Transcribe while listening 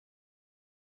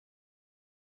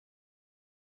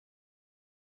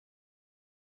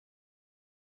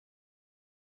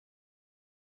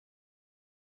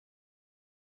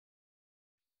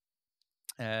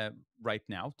uh, right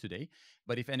now today.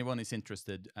 But if anyone is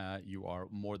interested, you are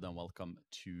more than welcome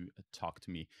to talk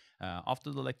to me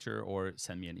after the lecture or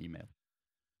send me an email.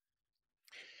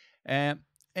 Uh,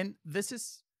 and this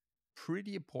is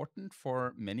pretty important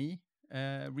for many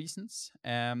reasons.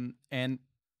 And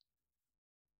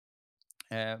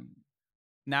um,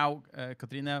 Now,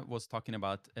 Katrina was talking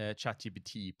about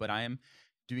ChatGPT, but I am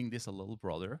doing this a little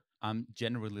broader. I'm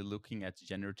generally looking at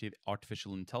generative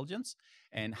artificial intelligence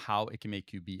and how it can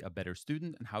make you be a better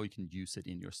student and how you can use it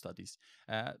in your studies.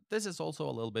 This is also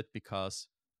a little bit because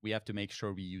we have to make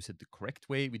sure we use it the correct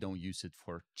way. We don't use it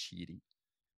for cheating.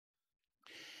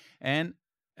 And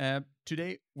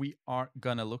today we are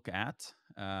gonna look at.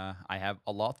 I have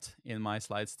a lot in my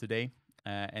slides today,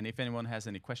 and if anyone has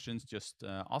any questions, just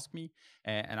ask me.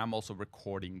 And I'm also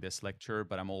recording this lecture,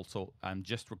 but I'm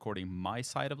just recording my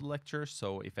side of the lecture.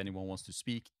 So if anyone wants to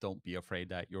speak, don't be afraid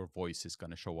that your voice is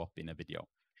gonna show up in a video.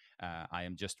 I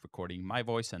am just recording my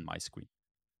voice and my screen.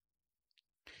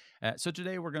 So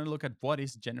today we're going to look at what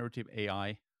is generative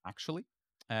AI actually.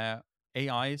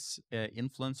 AI's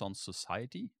influence on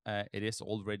society. It is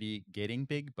already getting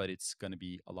big, but it's going to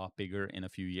be a lot bigger in a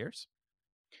few years.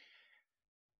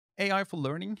 AI for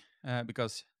learning,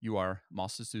 because you are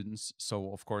master students.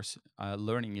 So, of course,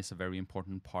 learning is a very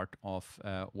important part of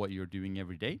what you're doing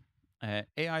every day.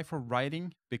 AI for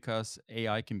writing, because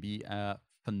AI can be a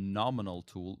phenomenal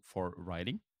tool for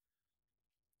writing.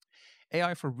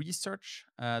 AI for research.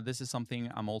 This is something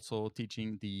I'm also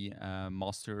teaching the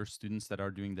master students that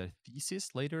are doing their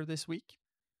thesis later this week.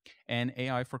 And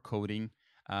AI for coding.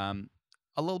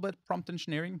 A little bit prompt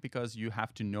engineering because you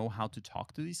have to know how to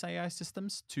talk to these AI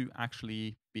systems to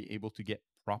actually be able to get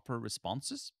proper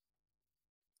responses.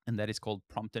 And that is called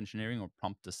prompt engineering or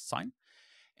prompt design.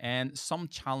 And some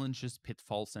challenges,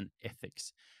 pitfalls, and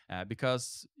ethics.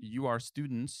 Because you are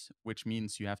students, which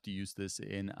means you have to use this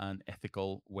in an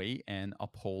ethical way and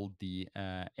uphold the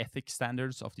ethics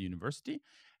standards of the university.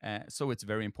 So it's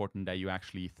very important that you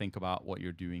actually think about what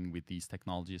you're doing with these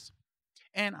technologies.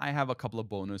 And I have a couple of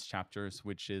bonus chapters,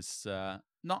 which is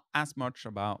not as much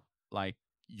about like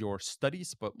your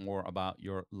studies, but more about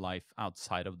your life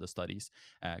outside of the studies,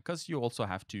 because you also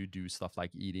have to do stuff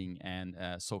like eating and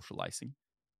socializing.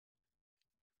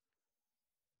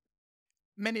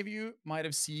 Many of you might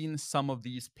have seen some of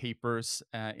these papers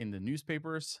in the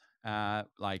newspapers.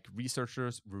 Like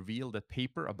researchers revealed that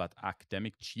paper about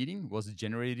academic cheating was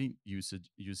generated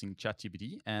using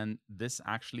ChatGPT, and this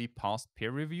actually passed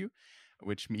peer review,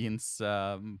 which means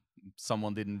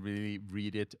someone didn't really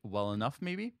read it well enough,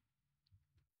 maybe.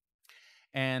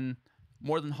 And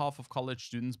more than half of college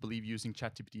students believe using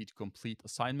ChatGPT to complete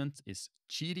assignments is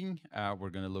cheating.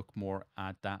 We're going to look more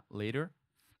at that later.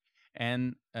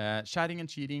 And chatting and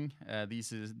cheating.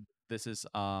 This is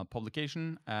a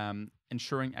publication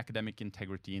ensuring academic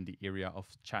integrity in the area of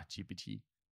ChatGPT,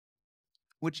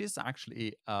 which is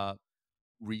actually a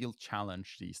real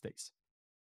challenge these days.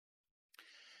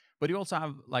 But you also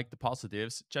have like the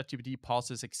positives. ChatGPT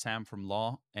passes exam from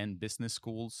law and business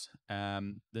schools.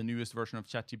 The newest version of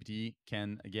ChatGPT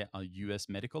can get a US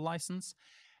medical license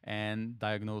and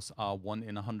diagnose a 1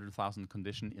 in 100,000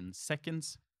 condition in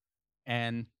seconds.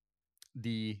 And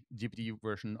the GPT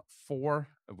version 4,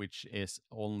 which is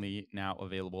only now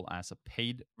available as a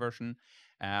paid version,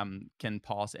 can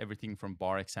pass everything from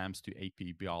bar exams to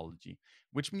AP biology,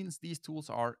 which means these tools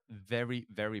are very,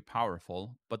 very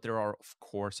powerful, but there are, of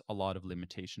course, a lot of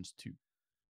limitations too.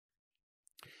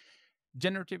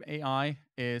 Generative AI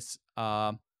is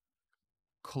a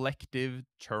collective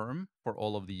term for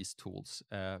all of these tools.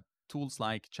 Tools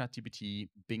like ChatGPT,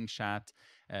 Bing Chat,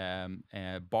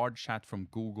 Bard Chat from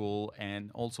Google,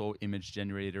 and also image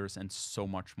generators, and so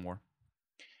much more.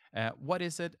 What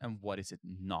is it and what is it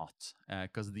not?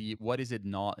 Because the what is it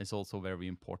not is also very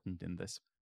important in this.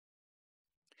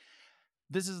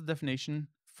 This is a definition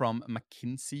from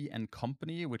McKinsey and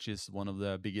Company, which is one of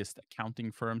the biggest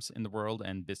accounting firms in the world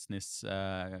and business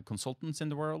consultants in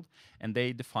the world. And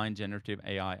they define generative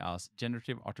AI as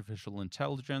generative artificial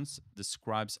intelligence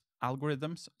describes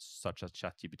algorithms such as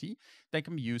ChatGPT that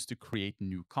can be used to create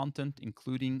new content,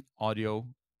 including audio,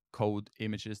 code,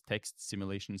 images, text,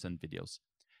 simulations, and videos.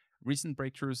 Recent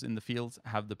breakthroughs in the field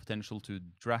have the potential to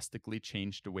drastically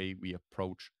change the way we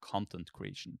approach content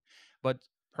creation. But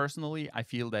personally, I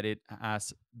feel that it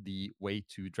has the way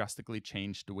to drastically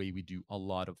change the way we do a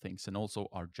lot of things and also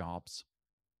our jobs.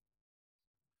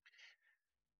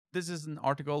 This is an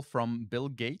article from Bill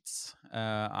Gates.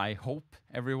 I hope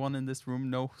everyone in this room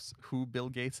knows who Bill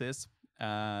Gates is,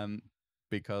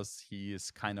 because he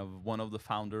is kind of one of the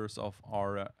founders of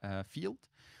our field.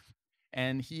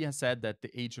 And he has said that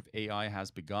the age of AI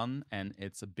has begun, and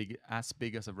it's big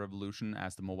as a revolution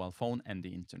as the mobile phone and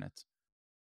the internet.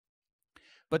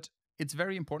 But it's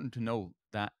very important to know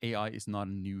that AI is not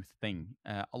a new thing.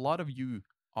 A lot of you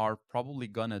are probably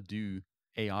gonna do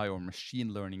AI or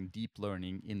machine learning, deep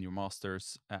learning in your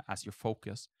masters as your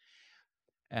focus.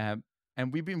 Um,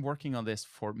 and we've been working on this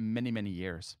for many, many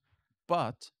years.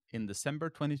 But in December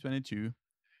 2022,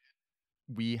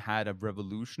 we had a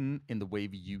revolution in the way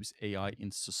we use AI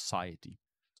in society.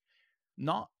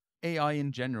 Not AI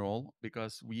in general,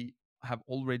 because we have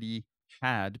already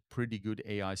had pretty good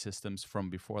AI systems from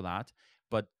before that,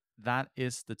 but that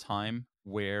is the time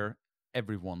where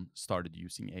everyone started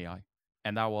using AI.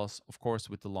 And that was, of course,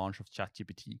 with the launch of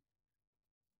ChatGPT.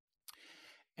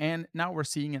 And now we're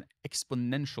seeing an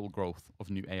exponential growth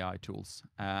of new AI tools.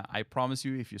 I promise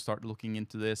you, if you start looking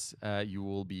into this, you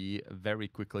will be very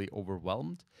quickly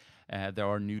overwhelmed. There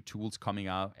are new tools coming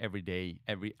out every day,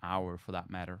 every hour for that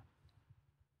matter.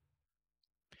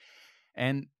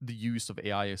 And the use of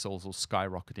AI is also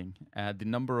skyrocketing. The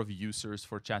number of users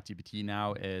for ChatGPT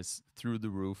now is through the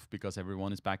roof because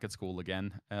everyone is back at school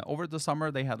again. Over the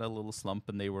summer, they had a little slump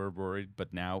and they were worried,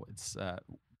 but now it's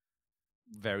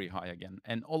very high again.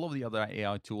 And all of the other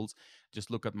AI tools, just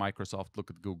look at Microsoft, look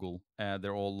at Google.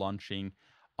 They're all launching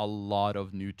a lot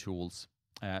of new tools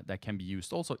that can be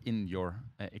used also in your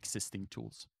existing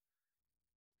tools.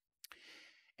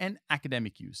 And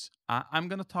academic use. I'm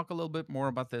going to talk a little bit more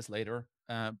about this later,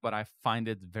 but I find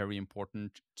it very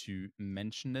important to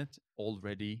mention it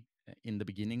already in the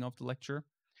beginning of the lecture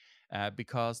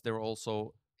because there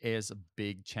also is a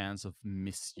big chance of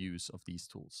misuse of these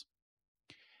tools.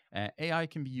 AI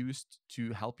can be used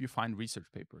to help you find research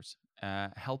papers,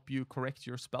 help you correct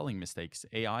your spelling mistakes.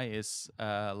 AI is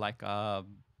like a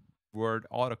word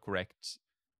autocorrect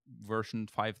version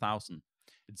 5000.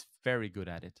 It's very good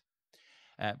at it.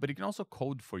 But it can also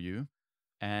code for you,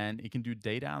 and it can do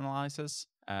data analysis.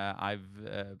 I've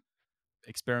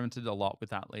experimented a lot with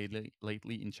that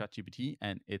lately in ChatGPT,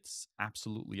 and it's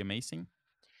absolutely amazing.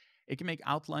 It can make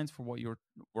outlines for what you're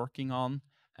working on.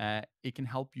 It can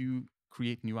help you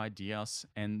create new ideas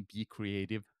and be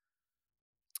creative,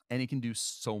 and it can do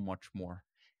so much more.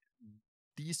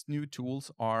 These new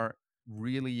tools are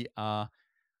really an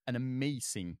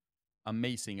amazing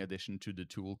addition to the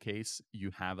tool case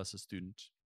you have as a student.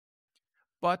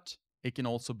 But it can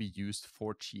also be used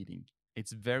for cheating.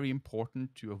 It's very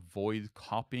important to avoid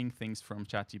copying things from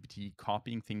ChatGPT,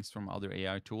 copying things from other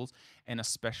AI tools, and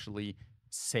especially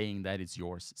saying that it's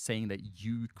yours, saying that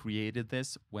you created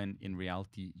this when in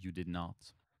reality you did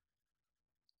not.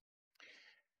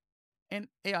 And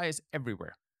AI is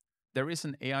everywhere. There is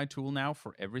an AI tool now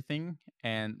for everything,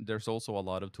 and there's also a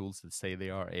lot of tools that say they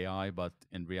are AI, but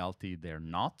in reality they're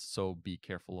not. So be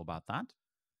careful about that.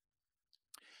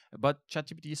 But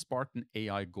ChatGPT sparked an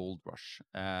AI gold rush.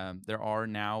 There are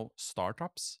now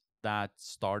startups that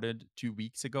started 2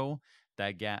 weeks ago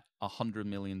that get $100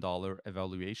 million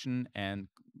evaluation and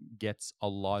gets a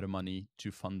lot of money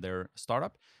to fund their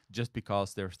startup just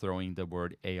because they're throwing the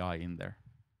word AI in there.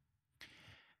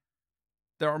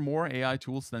 There are more AI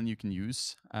tools than you can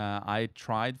use. I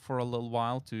tried for a little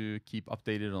while to keep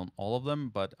updated on all of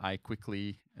them, but I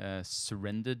quickly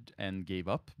surrendered and gave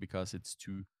up because it's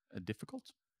too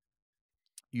difficult.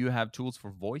 You have tools for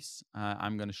voice.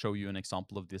 I'm going to show you an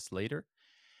example of this later.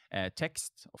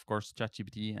 Text, of course,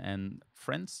 ChatGPT and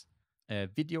friends.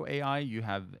 Video AI, you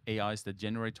have AIs that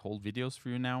generate whole videos for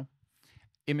you now.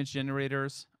 Image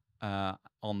generators.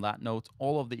 On that note,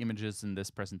 all of the images in this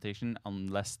presentation,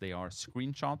 unless they are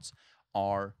screenshots,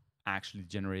 are actually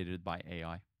generated by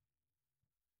AI.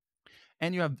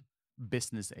 And you have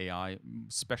business AI,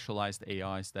 specialized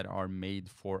AIs that are made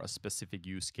for a specific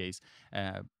use case.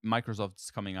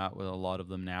 Microsoft's coming out with a lot of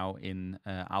them now in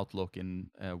Outlook, in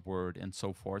Word, and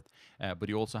so forth. But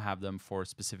you also have them for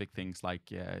specific things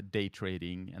like day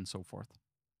trading and so forth.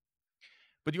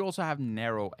 But you also have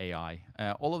narrow AI.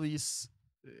 All of these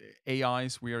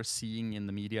AIs we are seeing in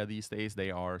the media these days, they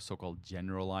are so-called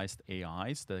generalized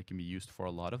AIs that can be used for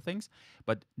a lot of things.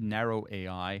 But narrow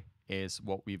AI is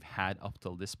what we've had up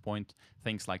till this point.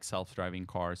 Things like self-driving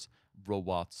cars,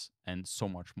 robots, and so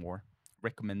much more.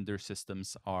 Recommender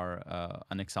systems are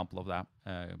an example of that.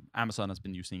 Amazon has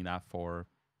been using that for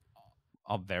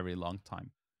a very long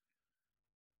time.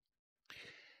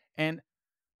 And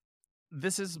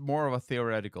this is more of a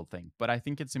theoretical thing, but I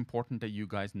think it's important that you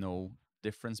guys know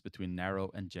difference between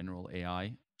narrow and general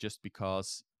AI, just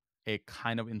because it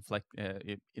kind of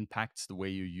it impacts the way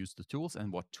you use the tools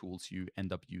and what tools you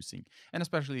end up using. And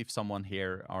especially if someone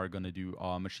here are going to do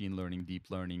a machine learning, deep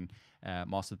learning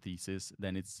master thesis,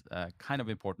 then it's kind of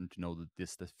important to know that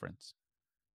this difference.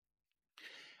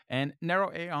 And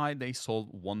narrow AI, they solve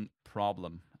one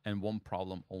problem and one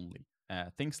problem only.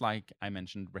 Things like I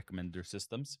mentioned, recommender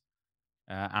systems.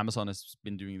 Amazon has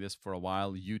been doing this for a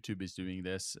while. YouTube is doing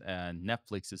this.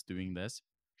 Netflix is doing this.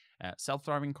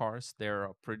 Self-driving cars, they're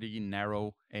a pretty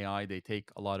narrow AI. They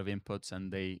take a lot of inputs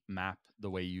and they map the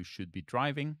way you should be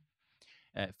driving.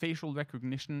 Facial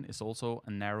recognition is also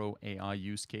a narrow AI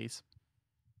use case.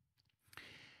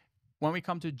 When we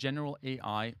come to general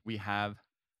AI, we have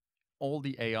all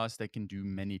the AIs that can do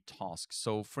many tasks.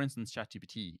 So, for instance,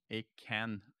 ChatGPT, it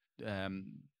can um,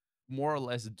 more or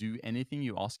less do anything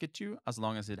you ask it to as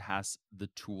long as it has the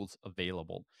tools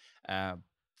available. Uh,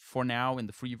 for now, in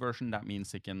the free version, that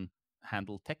means it can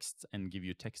handle text and give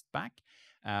you text back.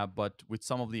 But with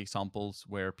some of the examples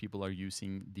where people are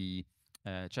using the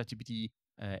ChatGPT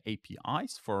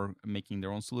APIs for making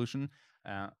their own solution,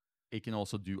 uh, it can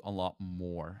also do a lot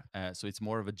more. So it's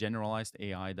more of a generalized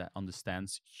AI that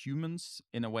understands humans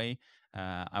in a way.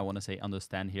 I want to say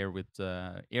understand here with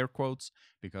air quotes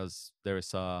because there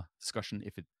is a discussion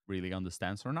if it really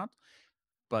understands or not.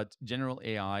 But general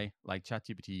AI like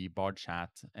ChatGPT, Bard Chat,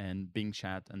 and Bing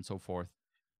Chat, and so forth,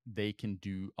 they can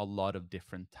do a lot of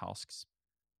different tasks.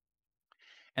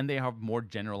 And they have more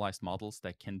generalized models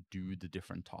that can do the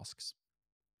different tasks.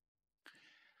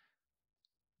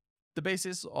 The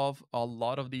basis of a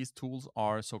lot of these tools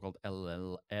are so-called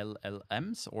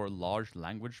LLMs or large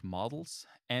language models,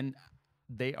 and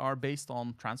they are based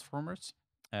on transformers,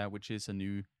 which is a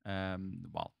new,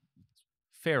 well,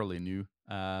 fairly new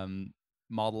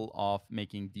model of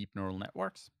making deep neural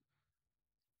networks.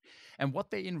 And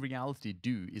what they in reality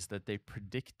do is that they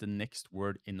predict the next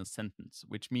word in a sentence,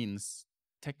 which means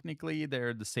technically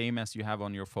they're the same as you have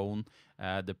on your phone,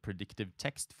 the predictive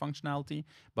text functionality,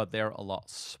 but they're a lot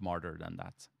smarter than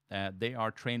that. They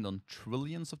are trained on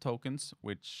trillions of tokens,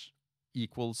 which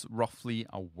equals roughly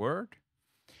a word.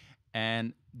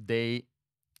 And they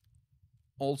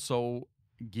also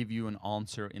give you an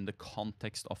answer in the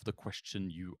context of the question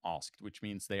you asked, which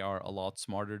means they are a lot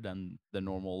smarter than the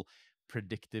normal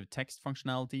predictive text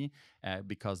functionality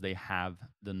because they have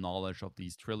the knowledge of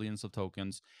these trillions of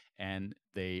tokens and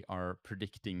they are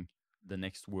predicting the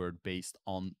next word based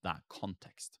on that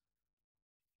context.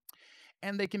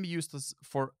 And they can be used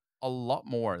for a lot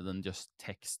more than just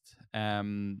text.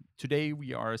 Today,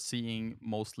 we are seeing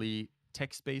mostly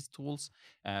text-based tools,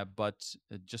 but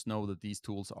just know that these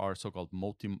tools are so-called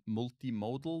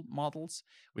multimodal models,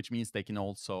 which means they can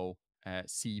also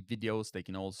see videos, they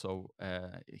can also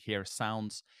hear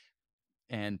sounds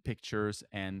and pictures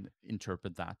and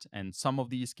interpret that. And some of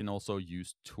these can also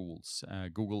use tools.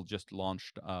 Google just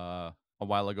launched a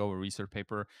while ago a research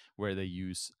paper where they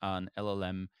use an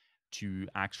LLM to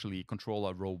actually control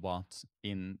a robot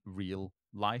in real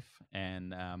life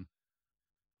and uh,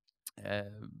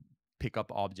 pick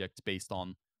up objects based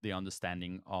on the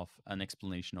understanding of an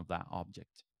explanation of that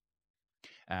object.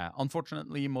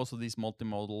 Unfortunately, most of these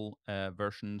multimodal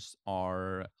versions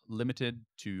are limited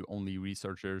to only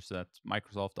researchers at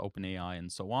Microsoft, OpenAI,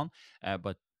 and so on.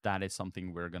 But that is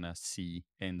something we're going to see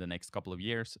in the next couple of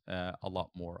years a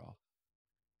lot more of.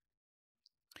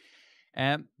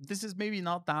 This is maybe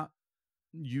not that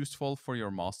useful for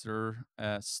your master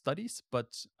studies,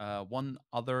 but one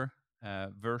other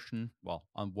version, well,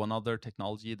 on one other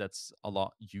technology that's a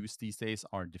lot used these days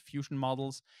are diffusion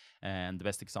models. And the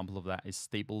best example of that is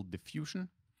stable diffusion,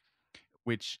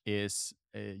 which is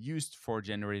used for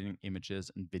generating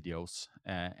images and videos.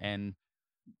 And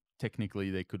technically,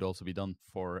 they could also be done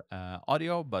for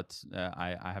audio, but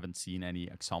I haven't seen any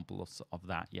examples of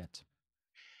that yet.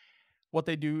 What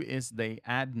they do is they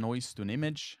add noise to an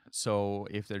image. So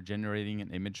if they're generating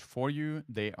an image for you,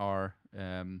 they are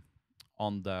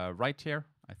on the right here.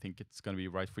 I think it's going to be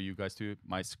right for you guys too.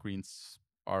 My screens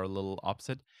are a little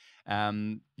opposite.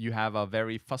 You have a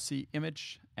very fuzzy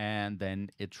image, and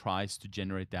then it tries to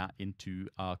generate that into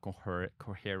a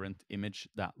coherent image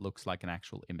that looks like an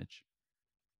actual image.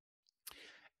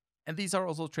 And these are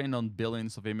also trained on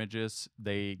billions of images.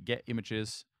 They get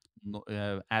images,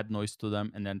 add noise to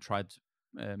them, and then try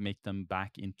to make them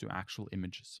back into actual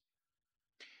images.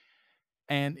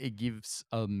 And it gives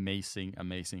amazing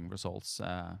results.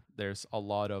 There's a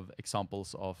lot of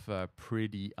examples of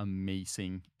pretty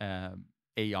amazing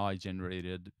AI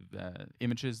generated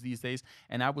images these days.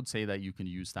 And I would say that you can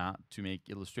use that to make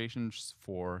illustrations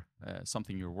for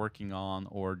something you're working on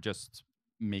or just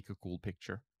make a cool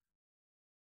picture.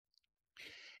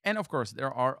 And of course,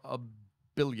 there are a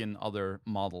billion other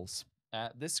models.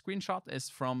 This screenshot is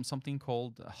from something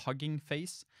called Hugging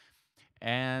Face.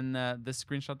 And this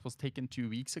screenshot was taken 2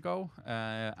 weeks ago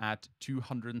at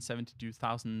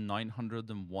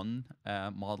 272,901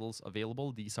 models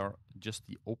available. These are just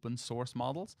the open source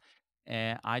models.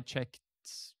 I checked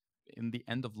in the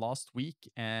end of last week,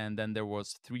 and then there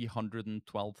was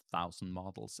 312,000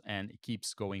 models, and it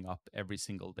keeps going up every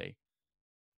single day.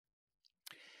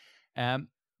 Um,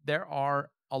 there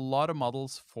are a lot of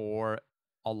models for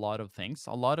a lot of things.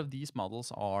 A lot of these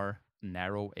models are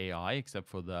narrow AI, except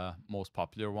for the most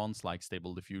popular ones like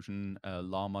Stable Diffusion,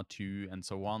 Llama 2, and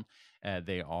so on.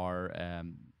 They are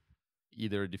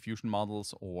either diffusion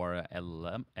models or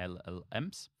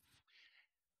LLMs.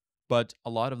 But a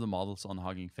lot of the models on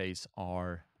Hugging Face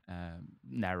are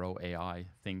narrow AI,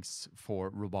 things for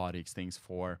robotics, things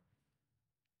for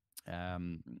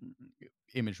um,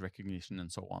 image recognition,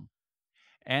 and so on.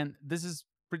 And this is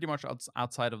pretty much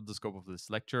outside of the scope of this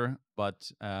lecture, but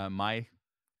my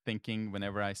thinking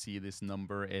whenever I see this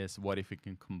number is what if we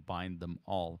can combine them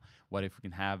all? What if we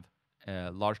can have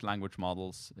large language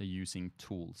models using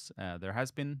tools? There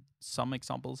has been some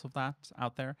examples of that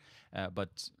out there,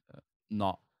 but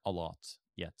not a lot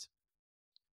yet.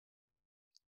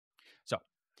 So,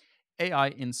 AI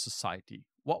in society.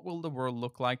 What will the world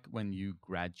look like when you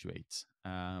graduate?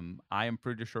 I am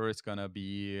pretty sure it's going to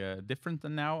be different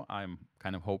than now. I'm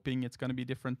kind of hoping it's going to be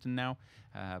different than now,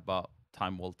 but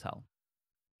time will tell.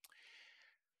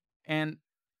 And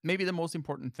maybe the most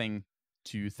important thing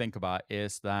to think about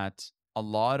is that a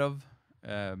lot of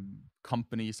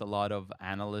companies, a lot of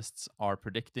analysts are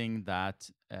predicting that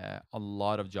a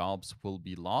lot of jobs will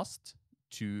be lost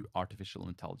to artificial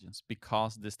intelligence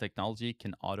because this technology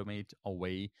can automate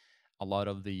away a lot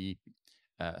of the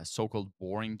so-called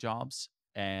boring jobs,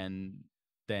 and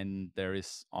then there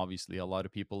is obviously a lot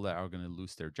of people that are going to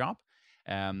lose their job.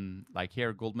 Like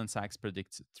here, Goldman Sachs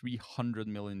predicts 300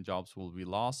 million jobs will be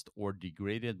lost or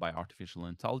degraded by artificial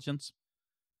intelligence.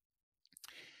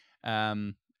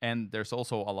 And there's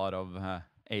also a lot of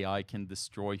AI can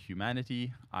destroy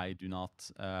humanity. I do not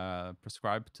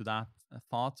prescribe to that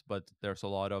thought, but there's a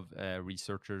lot of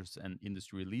researchers and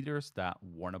industry leaders that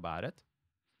warn about it.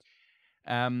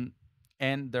 Um,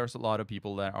 and there's a lot of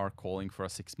people that are calling for a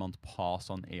 6-month pause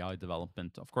on AI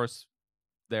development. Of course,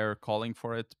 they're calling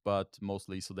for it, but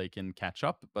mostly so they can catch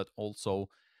up. But also,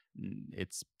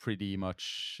 it's pretty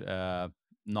much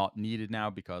not needed now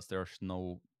because there's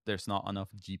not enough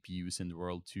GPUs in the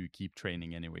world to keep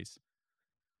training, anyways.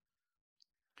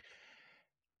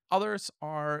 Others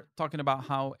are talking about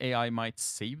how AI might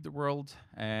save the world,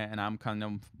 and I'm kind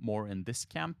of more in this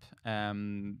camp.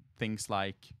 Things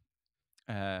like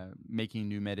making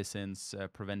new medicines,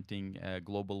 preventing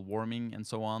global warming, and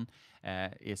so on,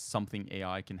 is something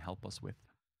AI can help us with.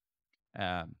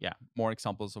 Yeah, more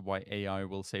examples of why AI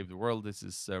will save the world. This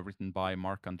is written by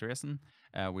Mark Andreessen,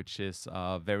 which is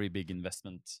a very big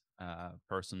investment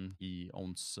person. He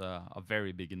owns a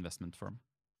very big investment firm.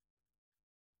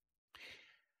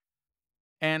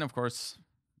 And of course,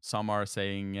 some are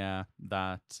saying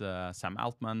that Sam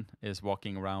Altman is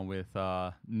walking around with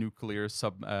a nuclear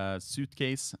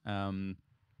suitcase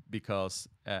because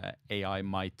AI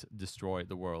might destroy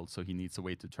the world. So he needs a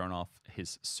way to turn off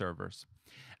his servers.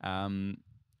 Um,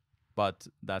 but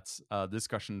that's a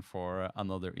discussion for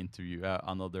another interview,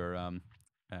 another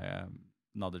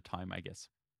time, I guess.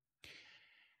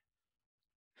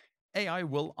 AI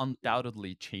will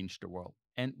undoubtedly change the world,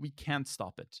 and we can't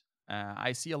stop it.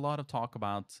 I see a lot of talk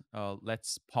about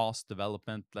let's pause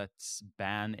development, let's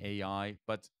ban AI,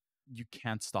 but you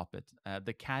can't stop it.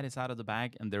 The cat is out of the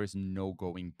bag, and there is no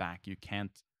going back. You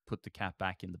can't put the cat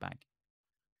back in the bag.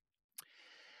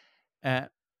 Uh,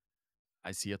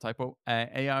 I see a typo.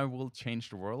 AI will change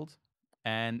the world,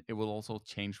 and it will also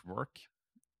change work.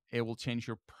 It will change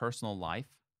your personal life.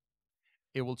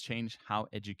 It will change how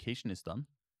education is done.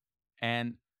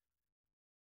 And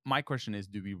my question is,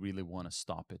 do we really want to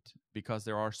stop it? Because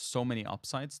there are so many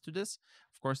upsides to this.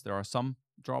 Of course, there are some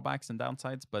drawbacks and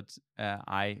downsides, but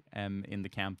I am in the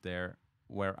camp there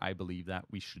where I believe that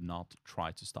we should not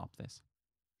try to stop this.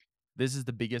 This is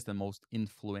the biggest and most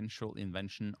influential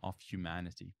invention of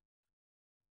humanity.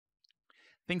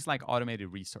 Things like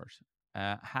automated research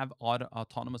have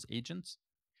autonomous agents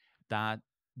that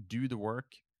do the work.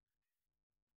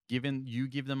 Given you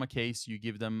give them a case, you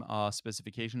give them a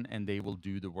specification, and they will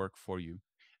do the work for you.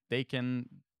 They can.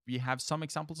 We have some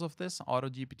examples of this.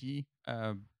 AutoGPT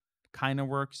kind of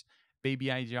works. Baby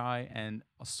AGI and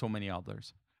so many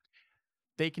others.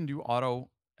 They can do auto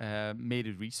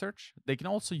automated research. They can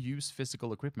also use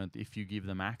physical equipment if you give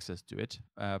them access to it.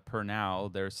 Per now,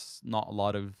 there's not a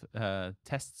lot of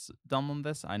tests done on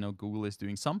this. I know Google is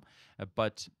doing some,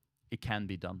 but it can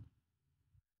be done.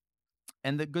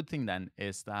 And the good thing then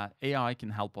is that AI can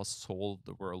help us solve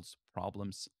the world's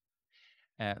problems.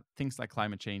 Things like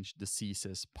climate change,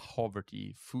 diseases,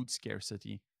 poverty, food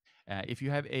scarcity. If you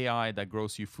have AI that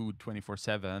grows you food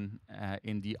 24/7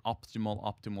 in the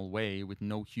optimal way with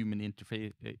no human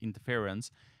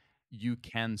interference, you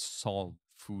can solve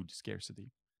food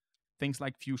scarcity. Things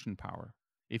like fusion power.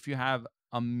 If you have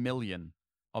a million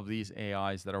of these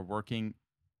AIs that are working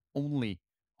only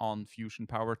on fusion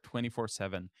power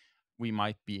 24/7, we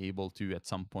might be able to at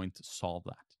some point solve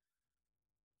that.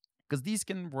 Because these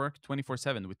can work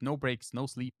 24/7 with no breaks, no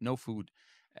sleep, no food.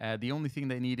 The only thing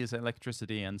they need is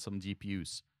electricity and some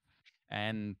GPUs.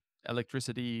 And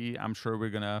electricity, I'm sure we're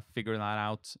going to figure that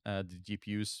out. The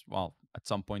GPUs, well, at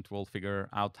some point we'll figure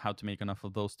out how to make enough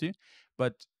of those too.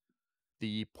 But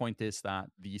the point is that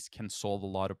these can solve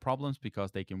a lot of problems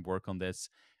because they can work on this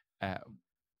uh,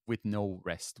 with no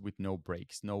rest, with no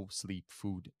breaks, no sleep,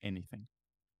 food, anything.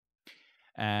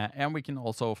 And we can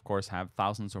also, of course, have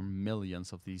thousands or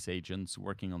millions of these agents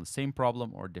working on the same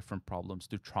problem or different problems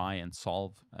to try and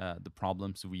solve the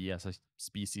problems we as a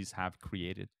species have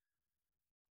created.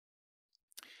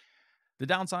 The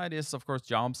downside is, of course,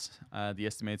 jobs. The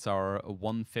estimates are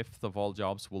 1/5 of all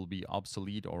jobs will be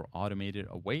obsolete or automated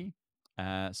away.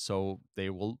 So they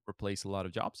will replace a lot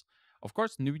of jobs. Of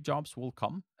course, new jobs will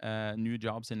come, new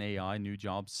jobs in AI, new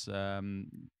jobs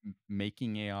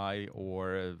making AI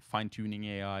or fine tuning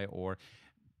AI or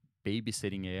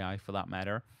babysitting AI for that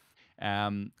matter,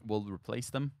 will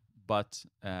replace them. But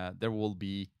there will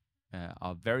be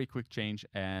a very quick change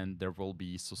and there will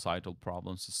be societal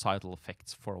problems, societal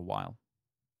effects for a while.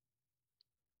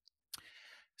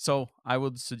 So I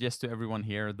would suggest to everyone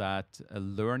here that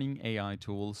learning AI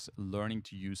tools, learning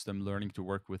to use them, learning to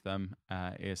work with them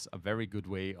is a very good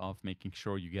way of making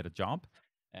sure you get a job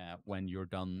when you're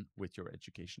done with your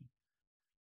education.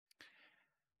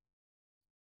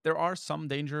 There are some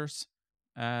dangers,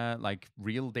 like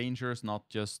real dangers, not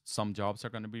just some jobs are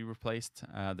going to be replaced.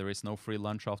 There is no free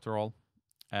lunch after all.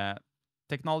 Uh,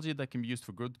 Technology that can be used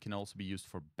for good can also be used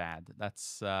for bad.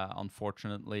 That's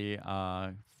unfortunately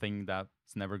a thing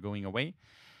that's never going away.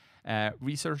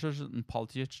 Researchers and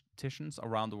politicians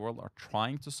around the world are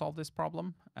trying to solve this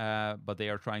problem, but they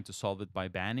are trying to solve it by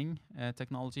banning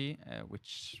technology,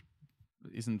 which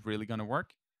isn't really going to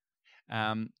work.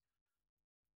 Um,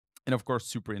 and of course,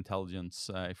 super intelligence.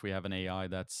 If we have an AI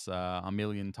that's a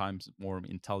million times more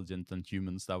intelligent than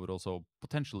humans, that would also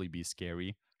potentially be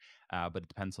scary, but it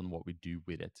depends on what we do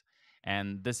with it.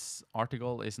 And this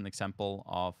article is an example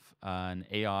of an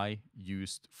AI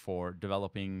used for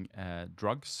developing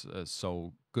drugs,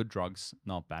 so good drugs,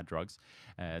 not bad drugs,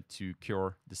 to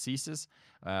cure diseases.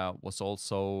 Was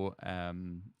also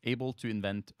able to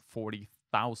invent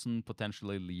 40,000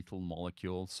 potentially lethal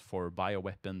molecules for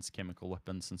bioweapons, chemical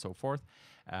weapons, and so forth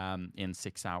in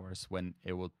 6 hours when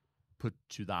it would put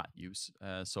to that use.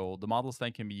 So the models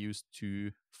then can be used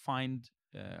to find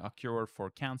a cure for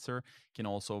cancer, can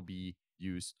also be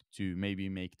used to maybe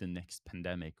make the next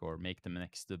pandemic or make the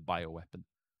next bioweapon.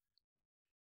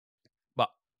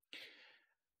 But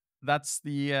that's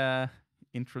the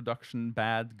introduction,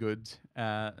 bad, good,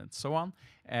 and so on.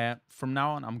 From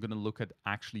now on, I'm going to look at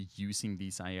actually using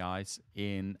these AIs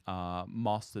in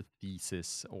master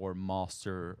thesis or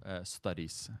master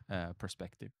studies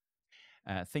perspective.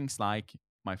 Things like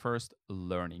my first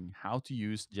learning, how to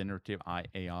use generative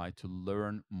AI to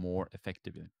learn more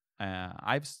effectively.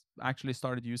 I've actually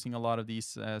started using a lot of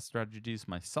these strategies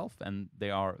myself, and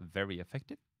they are very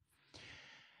effective.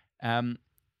 Um,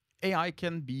 AI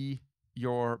can be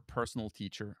your personal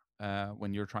teacher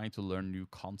when you're trying to learn new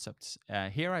concepts.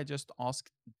 Here, I just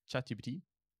asked ChatGPT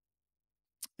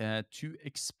to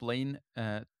explain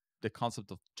the concept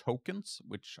of tokens,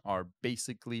 which are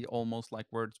basically almost like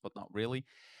words, but not really,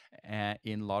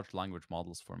 in large language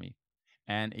models for me.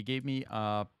 And it gave me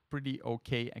a pretty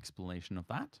okay explanation of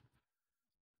that.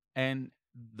 And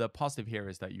the positive here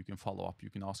is that you can follow up, you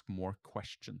can ask more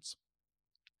questions.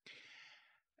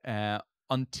 Uh,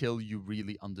 until you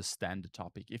really understand the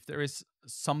topic. If there is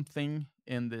something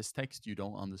in this text you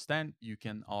don't understand, you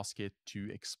can ask it to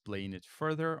explain it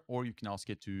further, or you can ask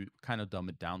it to kind of dumb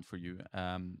it down for you.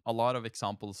 A lot of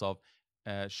examples of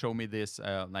show me this,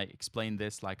 like explain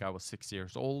this like I was 6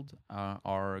 years old,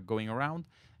 are going around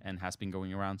and has been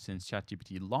going around since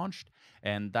ChatGPT launched.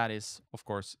 And that is, of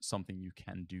course, something you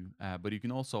can do. But you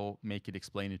can also make it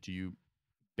explain it to you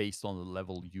based on the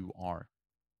level you are.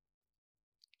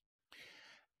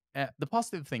 The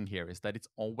positive thing here is that it's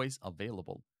always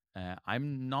available.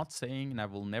 I'm not saying, and I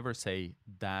will never say,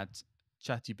 that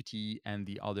ChatGPT and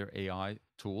the other AI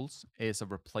tools is a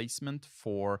replacement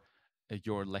for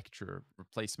your lecturer,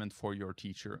 replacement for your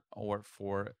teacher, or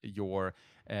for your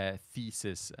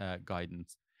thesis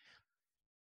guidance.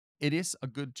 It is a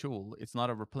good tool. It's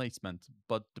not a replacement,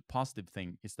 but the positive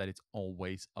thing is that it's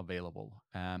always available.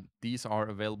 These are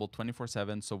available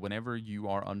 24/7. So whenever you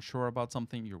are unsure about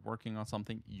something, you're working on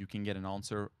something, you can get an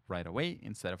answer right away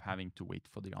instead of having to wait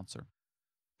for the answer.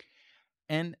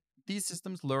 And these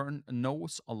systems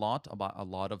knows a lot about a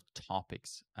lot of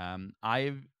topics.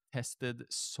 I've tested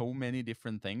so many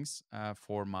different things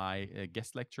for my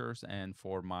guest lectures and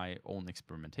for my own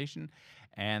experimentation,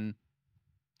 and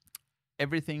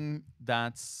everything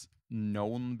that's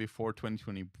known before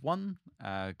 2021,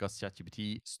 because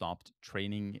ChatGPT stopped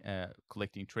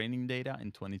collecting training data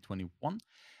in 2021.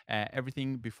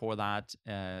 Everything before that,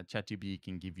 ChatGPT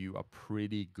can give you a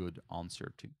pretty good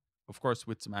answer to. Of course,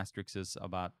 with some asterisks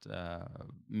about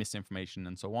misinformation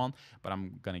and so on, but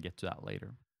I'm going to get to that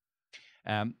later.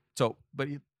 But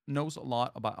it knows a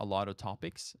lot about a lot of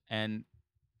topics, and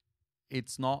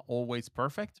it's not always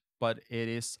perfect, but it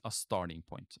is a starting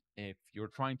point. If you're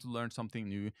trying to learn something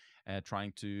new,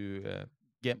 trying to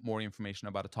get more information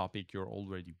about a topic you're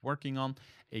already working on,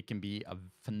 it can be a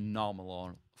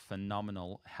phenomenal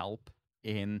help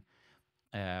in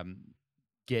um,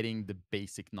 getting the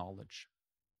basic knowledge.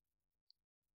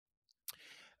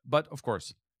 But of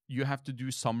course, you have to do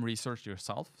some research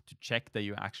yourself to check that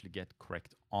you actually get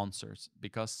correct answers,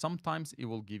 because sometimes it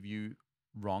will give you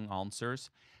wrong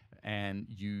answers and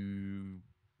you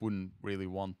wouldn't really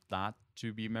want that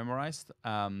to be memorized.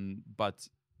 But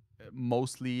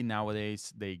mostly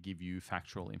nowadays, they give you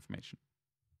factual information.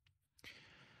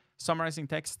 Summarizing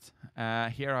text.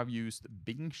 Here I've used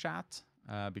Bing Chat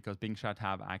because Bing Chat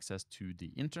have access to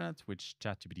the internet, which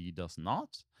ChatGPT does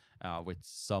not, with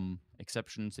some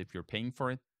exceptions if you're paying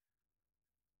for it.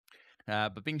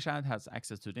 But Bing Chat has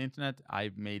access to the internet.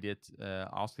 I've made it,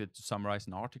 asked it to summarize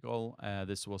an article.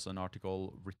 This was an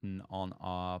article written on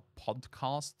a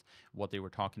podcast, what they were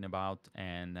talking about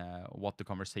and what the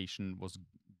conversation was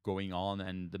going on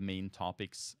and the main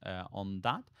topics on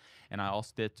that. And I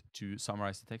asked it to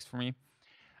summarize the text for me.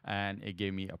 And it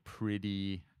gave me a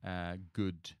pretty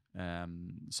good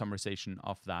summarization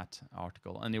of that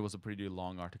article. And it was a pretty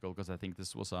long article because I think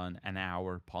this was an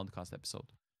hour podcast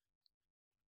episode.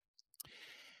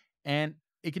 And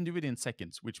it can do it in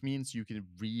seconds, which means you can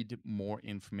read more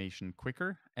information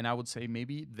quicker. And I would say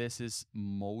maybe this is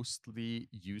mostly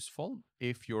useful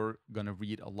if you're going to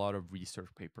read a lot of research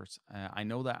papers. I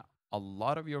know that a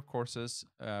lot of your courses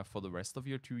for the rest of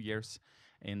your 2 years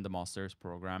in the master's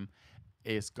program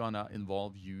is going to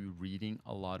involve you reading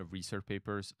a lot of research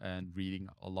papers and reading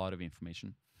a lot of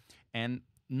information. And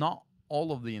not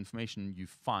all of the information you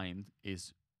find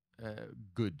is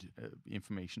good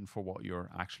information for what you're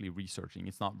actually researching.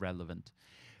 It's not relevant.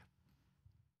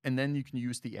 And then you can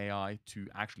use the AI to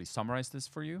actually summarize this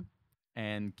for you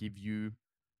and give you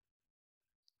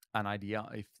an idea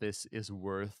if this is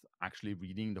worth actually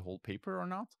reading the whole paper or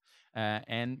not.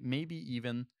 And maybe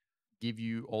even give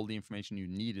you all the information you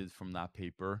needed from that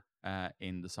paper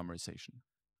in the summarization.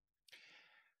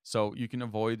 So you can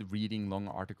avoid reading long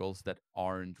articles that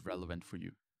aren't relevant for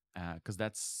you, because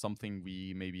that's something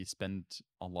we maybe spend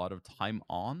a lot of time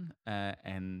on,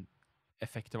 and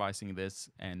effectivizing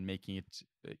this and making it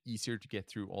easier to get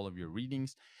through all of your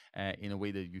readings in a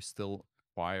way that you still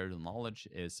acquire the knowledge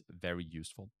is very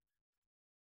useful.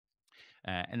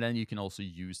 And then you can also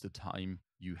use the time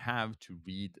you have to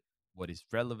read what is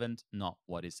relevant, not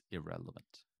what is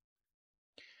irrelevant.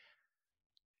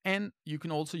 And you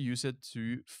can also use it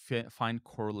to find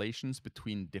correlations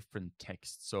between different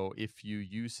texts. So if you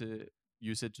use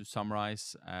it to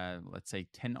summarize, let's say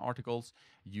 10 articles,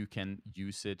 you can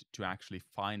use it to actually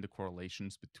find the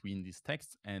correlations between these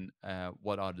texts and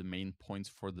what are the main points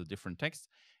for the different texts,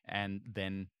 and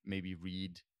then maybe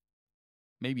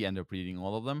end up reading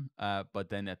all of them, but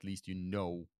then at least you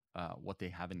know what they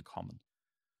have in common.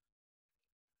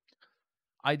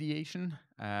 Ideation.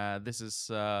 This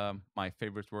is my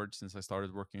favorite word since I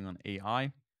started working on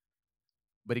AI,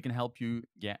 but it can help you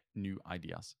get new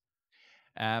ideas.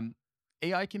 Um,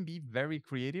 AI can be very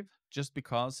creative just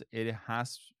because it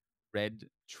has read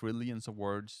trillions of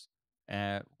words,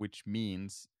 which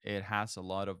means it has a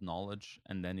lot of knowledge,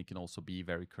 and then it can also be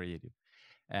very creative.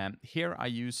 Here I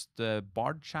used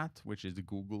Bard Chat, which is the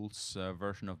Google's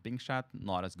version of Bing Chat.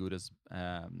 Not as good as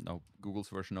Google's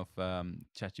version of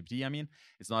ChatGPT. I mean,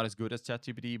 it's not as good as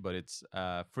ChatGPT, but it's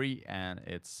free and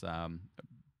it's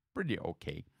pretty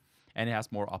okay. and it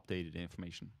has more updated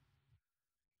information.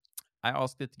 I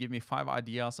asked it to give me 5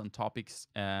 ideas on topics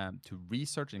to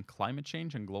research in climate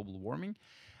change and global warming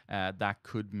that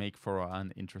could make for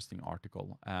an interesting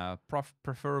article.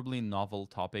 Preferably novel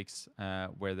topics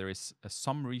where there is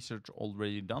some research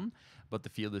already done, but the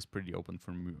field is pretty open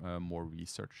for more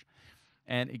research.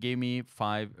 And it gave me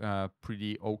 5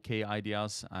 pretty okay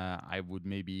ideas. I would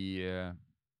maybe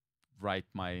write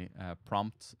my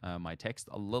prompt, my text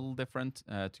a little different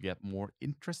to get more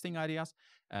interesting ideas,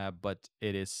 but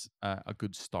it is a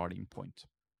good starting point.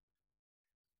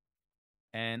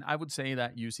 And I would say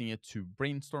that using it to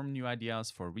brainstorm new ideas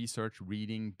for research,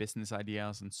 reading, business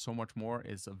ideas, and so much more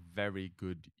is a very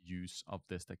good use of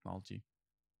this technology.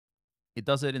 It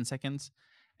does it in seconds,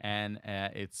 and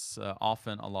it's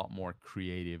often a lot more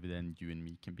creative than you and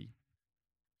me can be.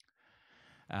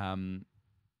 Um,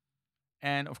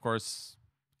 And of course,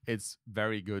 it's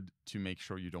very good to make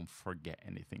sure you don't forget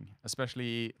anything,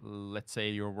 especially let's say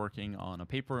you're working on a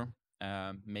paper.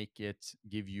 Make it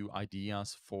give you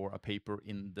ideas for a paper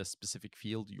in the specific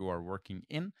field you are working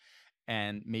in.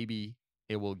 And maybe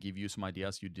it will give you some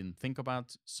ideas you didn't think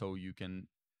about. So you can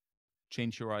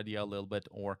change your idea a little bit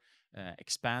or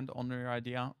expand on your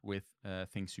idea with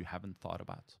things you haven't thought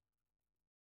about.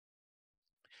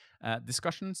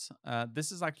 Discussions.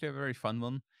 This is actually a very fun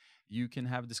one. You can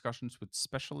have discussions with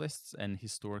specialists and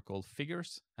historical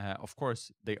figures. Of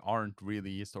course, they aren't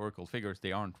really historical figures.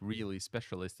 They aren't really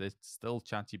specialists. It's still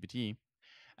ChatGPT.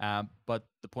 But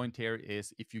the point here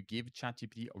is if you give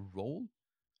ChatGPT a role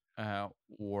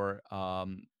or a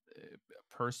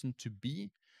person to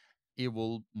be, it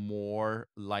will more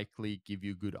likely give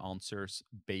you good answers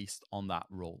based on that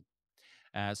role.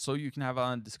 So you can have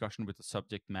a discussion with a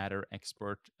subject matter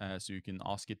expert. So you can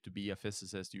ask it to be a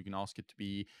physicist, you can ask it to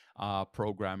be a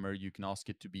programmer, you can ask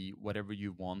it to be whatever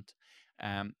you want,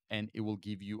 and it will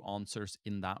give you answers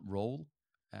in that role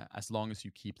as long as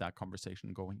you keep that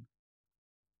conversation going.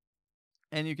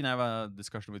 And you can have a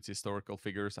discussion with historical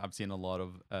figures. I've seen a lot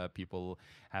of people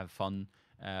have fun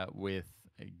with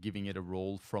giving it a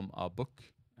role from a book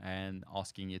and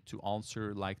asking it to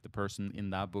answer like the person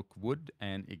in that book would,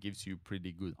 and it gives you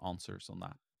pretty good answers on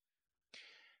that.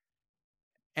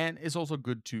 And it's also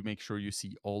good to make sure you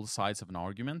see all sides of an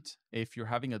argument. If you're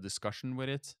having a discussion with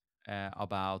it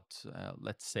about,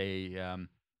 let's say,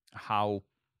 how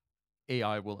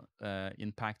AI will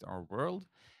impact our world,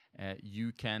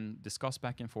 you can discuss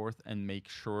back and forth and make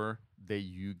sure that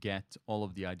you get all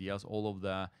of the ideas, all of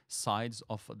the sides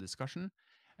of a discussion.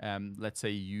 Let's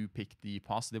say you pick the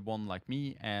positive one, like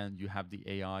me, and you have the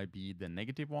AI be the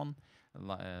negative one.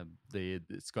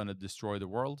 It's going to destroy the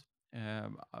world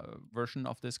version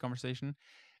of this conversation.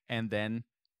 And then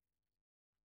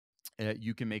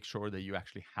you can make sure that you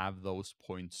actually have those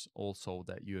points also,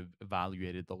 that you have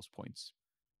evaluated those points.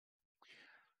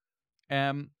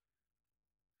 Um,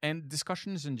 And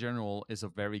discussions in general is a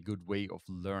very good way of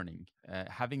learning.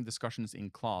 Having discussions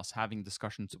in class, having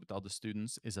discussions with other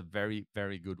students is a very,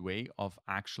 very good way of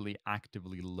actually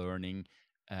actively learning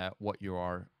what you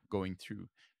are going through,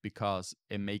 because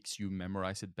it makes you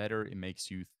memorize it better, it makes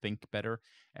you think better,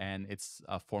 and it's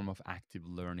a form of active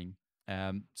learning.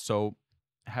 So,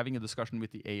 having a discussion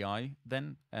with the AI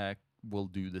then will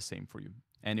do the same for you.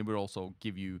 And it will also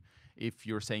give you, if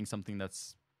you're saying something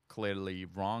that's clearly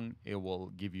wrong, it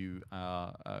will give you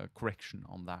a correction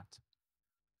on that.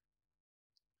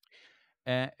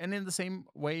 And in the same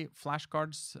way,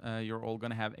 flashcards, you're all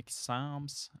going to have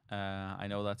exams. I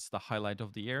know that's the highlight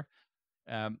of the year.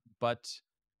 But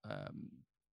um,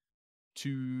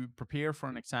 to prepare for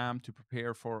an exam, to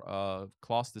prepare for a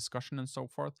class discussion and so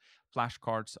forth,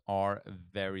 flashcards are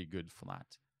very good for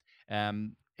that.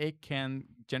 It can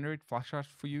generate flashcards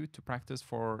for you to practice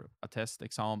for a test,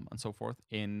 exam, and so forth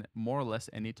in more or less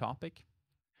any topic.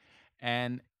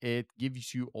 And it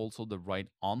gives you also the right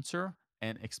answer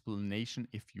and explanation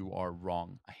if you are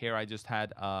wrong. Here, I just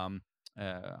had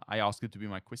I asked it to be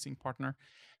my quizzing partner,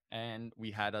 and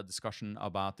we had a discussion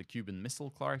about the Cuban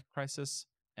Missile Crisis.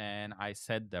 And I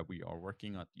said that we are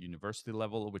working at university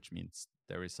level, which means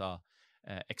there is a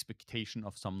expectation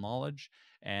of some knowledge,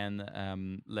 and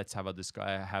let's have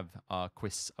have a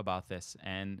quiz about this.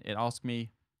 And it asked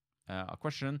me a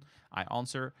question, I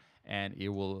answer, and it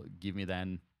will give me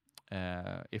then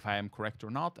if I am correct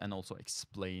or not, and also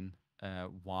explain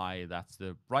why that's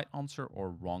the right answer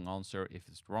or wrong answer. If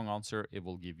it's the wrong answer, it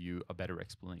will give you a better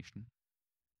explanation.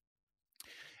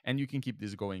 And you can keep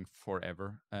this going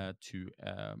forever to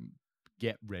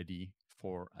get ready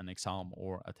for an exam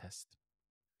or a test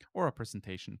or a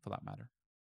presentation for that matter.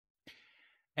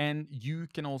 And you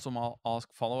can also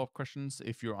ask follow-up questions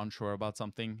if you're unsure about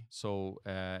something. So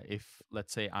if,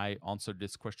 let's say, I answered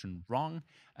this question wrong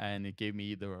and it gave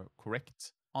me the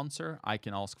correct answer, I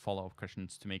can ask follow-up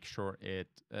questions to make sure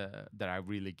that I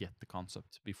really get the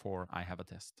concept before I have a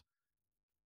test.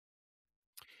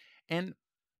 And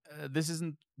this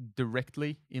isn't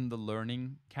directly in the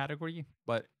learning category,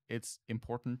 but it's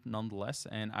important nonetheless.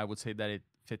 And I would say that it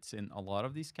fits in a lot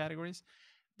of these categories.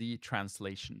 The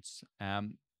translations.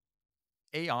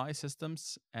 AI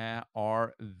systems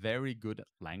are very good at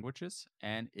languages,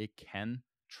 and it can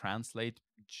translate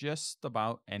just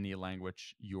about any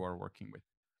language you are working with.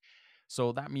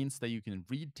 So that means that you can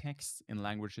read text in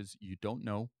languages you don't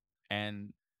know.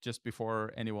 And just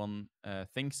before anyone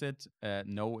thinks it,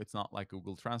 no, it's not like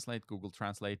Google Translate. Google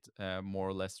Translate more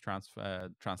or less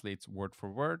translates word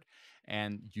for word.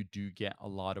 And you do get a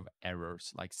lot of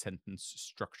errors, like sentence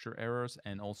structure errors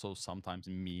and also sometimes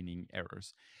meaning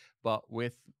errors. But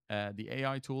with the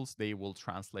AI tools, they will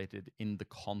translate it in the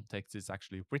context it's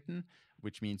actually written,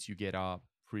 which means you get a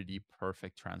pretty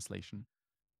perfect translation.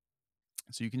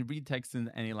 So you can read text in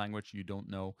any language you don't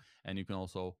know, and you can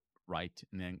also write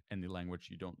in any language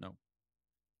you don't know.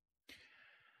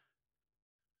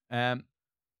 Um,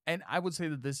 and I would say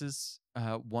that this is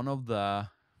one of the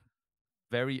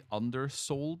very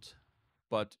undersold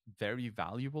but very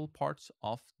valuable parts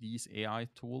of these AI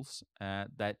tools,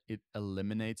 that it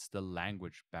eliminates the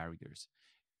language barriers.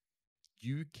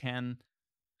 You can,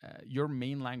 your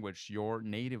main language, your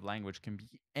native language can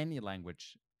be any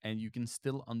language, and you can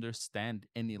still understand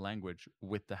any language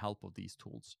with the help of these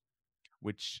tools,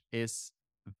 which is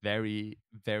very,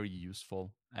 very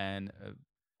useful, and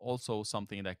also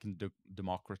something that can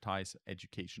democratize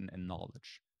education and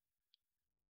knowledge.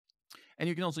 And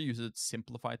you can also use it to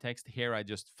simplify text. Here, I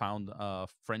just found a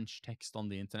French text on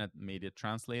the internet, made it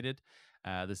translated.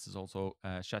 This is also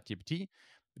ChatGPT,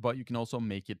 but you can also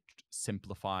make it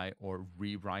simplify or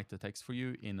rewrite the text for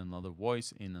you in another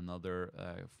voice, in another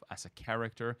as a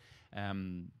character,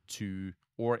 to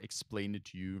or explain it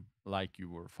to you like you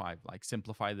were five. Like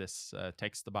simplify this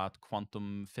text about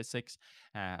quantum physics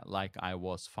like I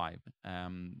was five,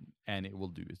 and it will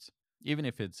do it, even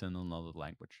if it's in another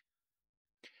language.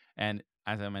 And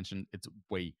as I mentioned, it's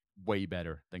way, way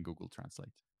better than Google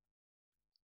Translate.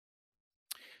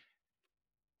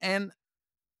 And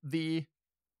the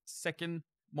second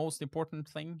most important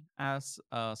thing as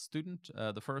a student,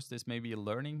 the first is maybe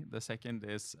learning, the second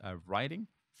is writing.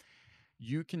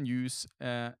 You can use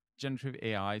generative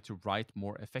AI to write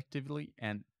more effectively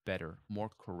and better,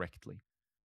 more correctly.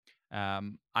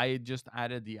 I just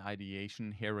added the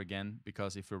ideation here again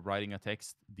because if you're writing a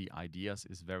text, the ideas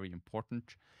is very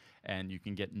important, and you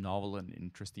can get novel and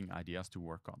interesting ideas to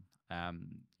work on.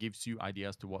 Gives you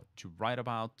ideas to what to write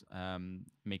about.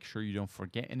 Make sure you don't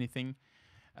forget anything.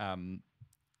 Um,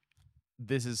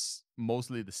 this is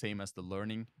mostly the same as the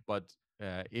learning, but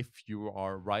if you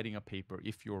are writing a paper,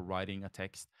 if you're writing a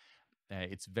text,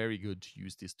 it's very good to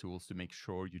use these tools to make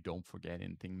sure you don't forget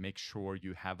anything. Make sure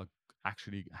you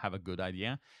actually have a good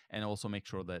idea, and also make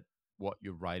sure that what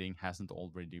you're writing hasn't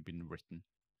already been written.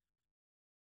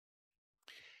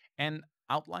 And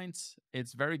outlines,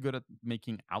 it's very good at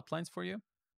making outlines for you.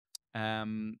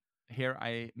 Um, Here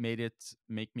I made it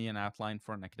make me an outline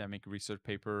for an academic research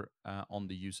paper on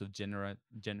the use of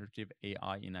generative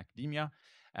AI in academia.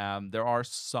 There are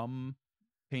some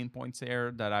pain points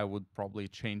there that I would probably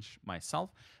change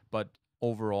myself, but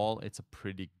overall, it's a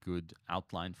pretty good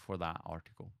outline for that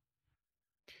article.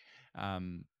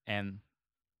 And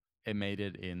it made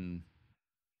it in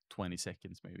 20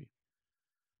 seconds, maybe.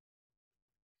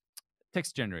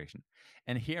 Text generation.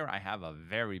 And here I have a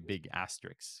very big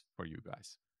asterisk for you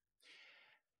guys.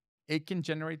 It can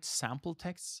generate sample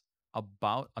texts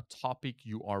about a topic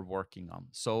you are working on.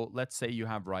 So let's say you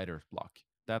have writer's block.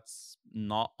 That's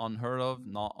not unheard of,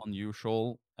 not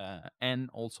unusual, and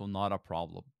also not a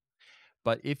problem.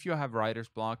 But if you have writer's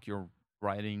block, you're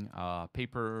writing a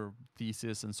paper,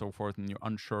 thesis, and so forth, and you're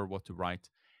unsure what to write,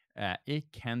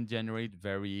 it can generate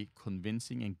very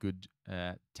convincing and good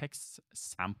texts,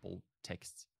 sample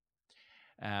texts.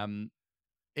 Um,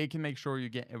 it can make sure you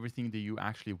get everything that you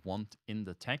actually want in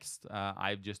the text.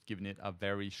 I've just given it a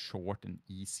very short and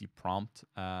easy prompt.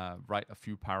 Write a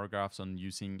few paragraphs on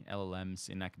using LLMs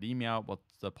in academia,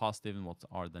 what's the positive and what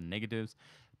are the negatives.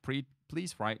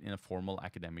 Please write in a formal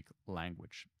academic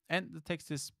language. And the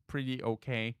text is pretty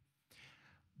okay,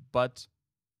 but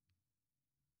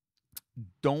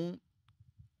don't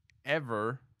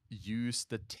ever use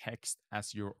the text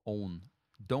as your own.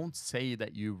 Don't say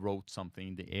that you wrote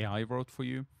something the AI wrote for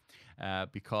you,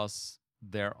 because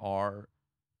there are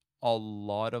a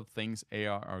lot of things AI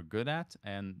are good at,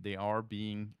 and they are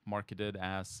being marketed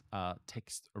as a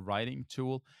text writing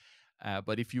tool.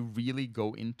 But if you really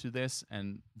go into this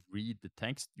and read the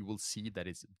text, you will see that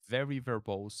it's very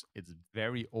verbose, it's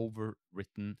very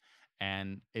overwritten,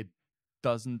 and it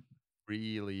doesn't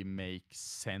really make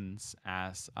sense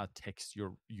as a text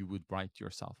you would write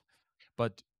yourself.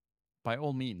 But by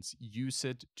all means, use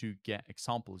it to get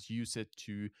examples, use it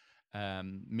to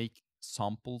make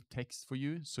sample text for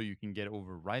you so you can get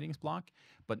over writing's block,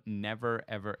 but never,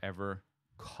 ever, ever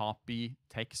copy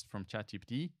text from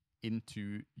ChatGPT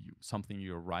into something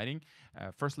you're writing.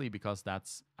 Firstly, because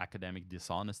that's academic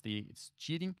dishonesty, it's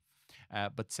cheating.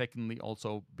 But secondly,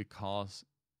 also because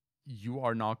you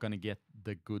are not going to get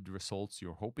the good results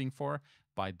you're hoping for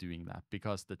by doing that,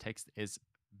 because the text is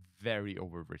very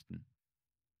overwritten.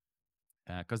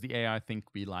 Because the AI think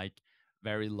we like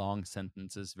very long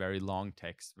sentences, very long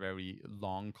text, very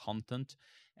long content,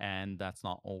 and that's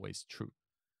not always true.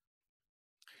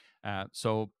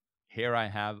 So here I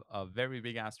have a very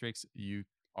big asterisk. You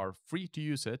are free to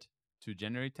use it to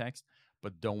generate text,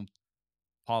 but don't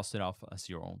pass it off as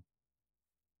your own.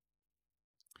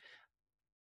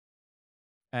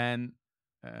 And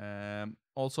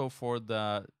also for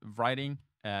the writing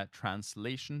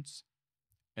translations,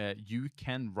 you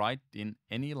can write in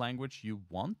any language you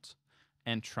want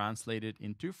and translate it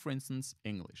into, for instance,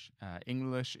 English.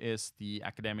 English is the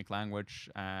academic language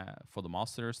for the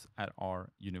masters at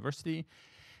our university.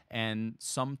 And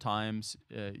sometimes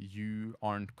you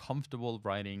aren't comfortable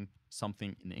writing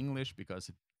something in English because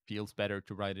it feels better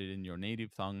to write it in your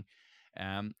native tongue.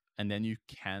 And then you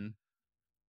can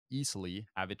easily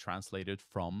have it translated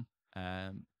from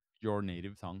your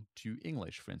native tongue to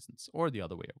English, for instance, or the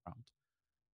other way around.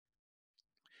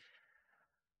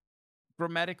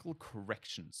 Grammatical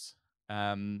corrections.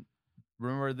 Um,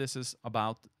 Remember, this is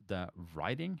about the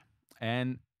writing,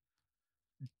 and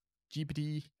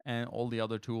GPT and all the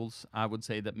other tools. I would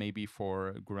say that maybe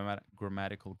for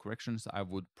grammatical corrections, I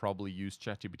would probably use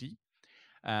ChatGPT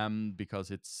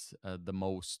because it's the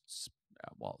most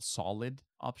well solid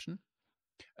option.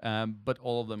 But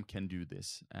all of them can do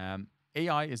this.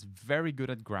 AI is very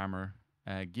good at grammar.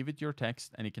 Give it your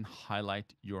text, and it can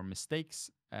highlight your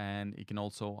mistakes, and it can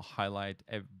also highlight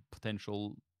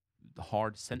potential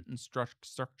hard sentence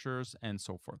structures and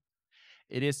so forth.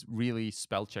 It is really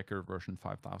spell checker version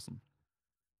 5000.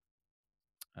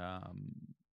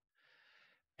 Um,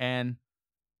 and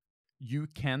you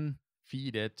can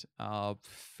feed it a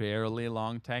fairly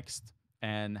long text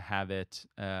and have it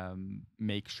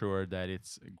make sure that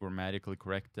it's grammatically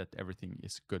correct, that everything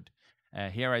is good.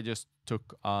 Here, I just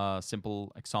took a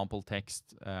simple example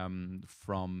text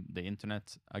from the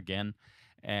internet again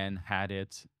and had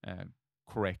it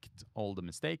correct all the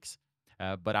mistakes.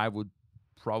 But I would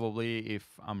probably, if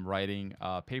I'm writing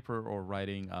a paper or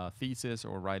writing a thesis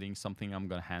or writing something I'm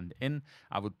going to hand in,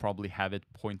 I would probably have it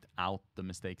point out the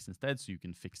mistakes instead so you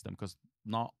can fix them, because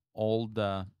not all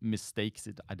the mistakes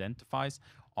it identifies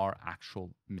are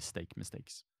actual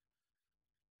mistakes.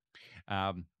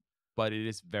 Um, but it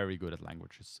is very good at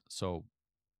languages. So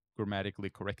grammatically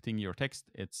correcting your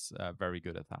text, it's very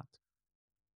good at that.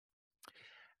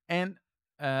 And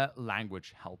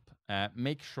language help.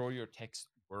 Make sure your text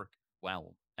work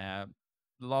well. The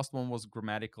last one was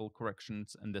grammatical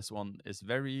corrections, and this one is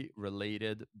very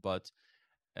related, but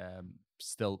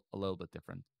still a little bit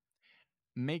different.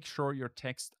 Make sure your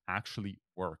text actually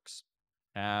works.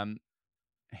 Um,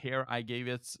 Here I gave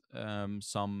it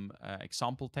some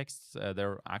example texts.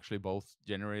 They're actually both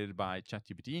generated by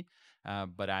ChatGPT,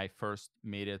 but I first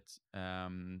made it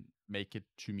make it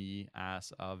to me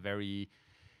as a very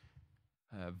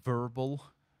verbal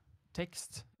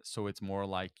text. So it's more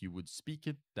like you would speak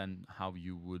it than how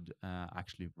you would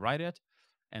actually write it.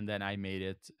 And then I made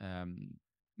it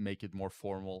make it more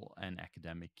formal and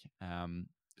academic.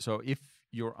 So if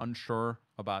you're unsure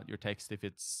about your text, if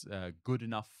it's good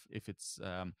enough, if it's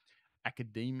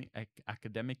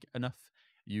academic enough,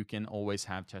 you can always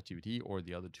have ChatGPT or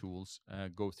the other tools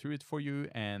go through it for you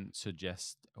and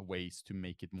suggest ways to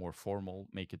make it more formal,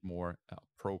 make it more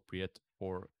appropriate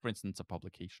for instance, a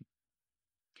publication.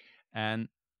 And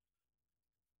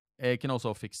it can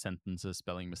also fix sentences,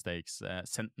 spelling mistakes,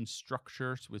 sentence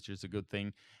structures, which is a good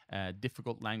thing.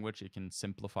 Difficult language, it can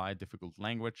simplify difficult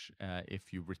language.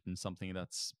 If you've written something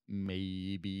that's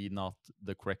maybe not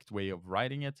the correct way of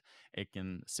writing it, it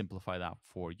can simplify that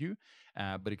for you.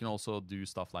 But it can also do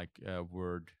stuff like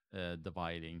word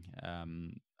dividing.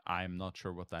 I'm not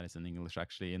sure what that is in English,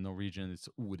 actually. In Norwegian, it's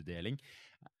orddeling.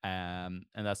 And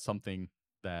that's something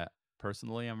that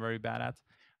personally I'm very bad at,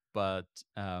 but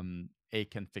it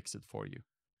can fix it for you.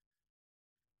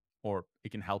 or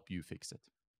it can help you fix it.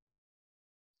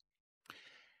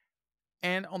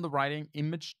 And on the writing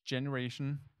image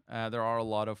generation, there are a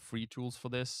lot of free tools for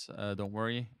this. Don't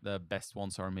worry, the best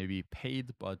ones are maybe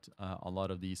paid, but a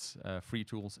lot of these free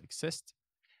tools exist,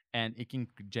 and it can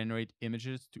generate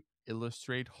images to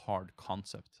illustrate hard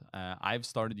concept. I've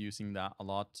started using that a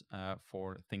lot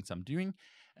for things I'm doing,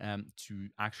 to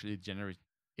actually generate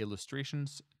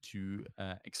illustrations to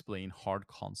explain hard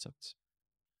concepts.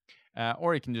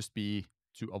 Or it can just be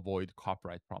to avoid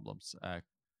copyright problems.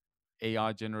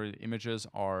 AI generated images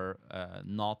are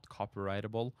not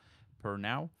copyrightable per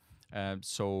now.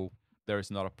 So there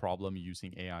is not a problem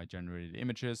using AI generated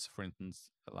images. For instance,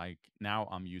 like now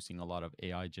I'm using a lot of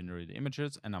AI generated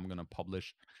images, and I'm going to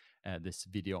publish this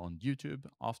video on YouTube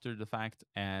after the fact.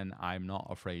 And I'm not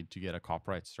afraid to get a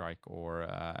copyright strike or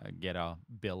get a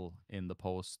bill in the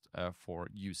post for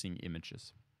using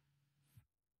images.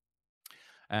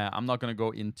 I'm not going to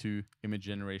go into image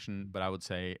generation, but I would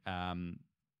say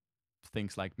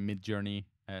things like Midjourney,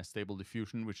 Stable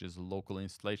Diffusion, which is a local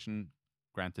installation.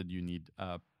 Granted, you need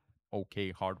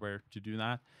okay hardware to do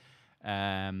that.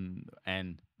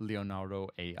 And Leonardo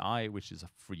AI, which is a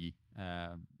free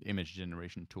image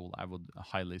generation tool. I would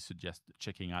highly suggest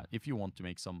checking out if you want to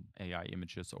make some AI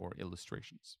images or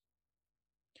illustrations.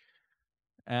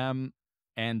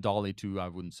 And Dolly 2, I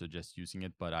wouldn't suggest using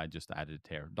it, but I just added it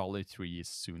here. Dolly 3 is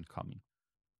soon coming.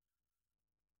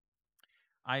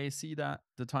 I see that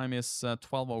the time is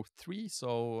 12:03,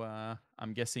 so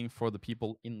I'm guessing for the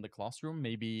people in the classroom,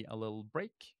 maybe a little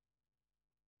break.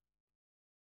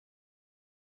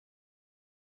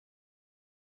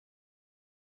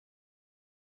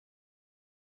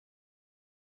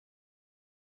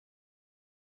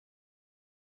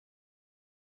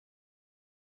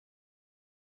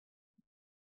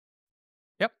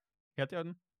 Yep, helt i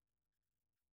orden.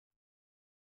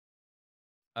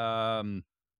 Um,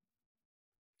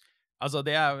 altså,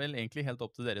 det er vel egentlig helt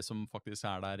opp til dere som faktisk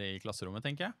er der i klasserommet,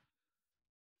 tenker jeg.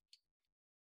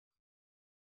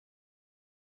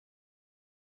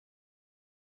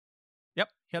 Yep,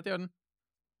 helt i orden.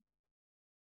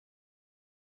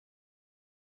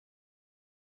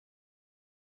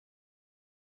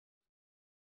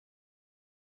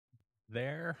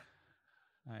 There,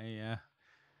 I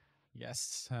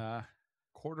yes,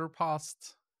 quarter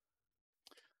past.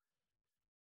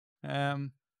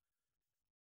 Um,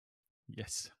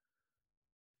 yes.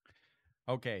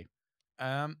 Okay.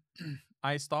 Um,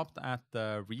 I stopped at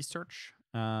the research,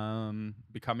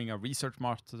 becoming a research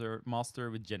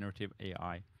master with generative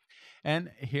AI.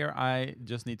 And here I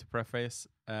just need to preface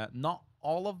not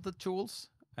all of the tools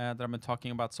that I've been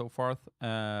talking about so far,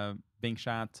 Bing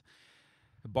Chat,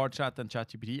 Bard Chat, and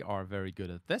ChatGPT are very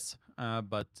good at this,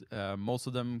 but most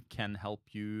of them can help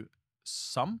you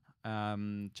some.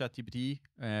 ChatGPT,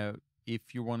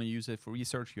 if you want to use it for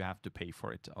research, you have to pay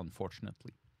for it,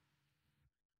 unfortunately.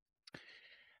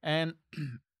 And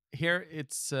here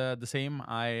it's the same.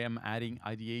 I am adding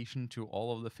ideation to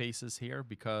all of the phases here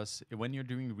because when you're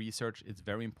doing research, it's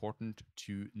very important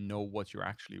to know what you're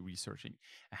actually researching.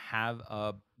 Have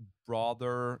a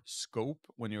broader scope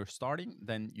when you're starting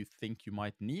than you think you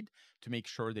might need to make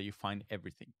sure that you find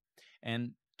everything.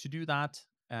 And to do that,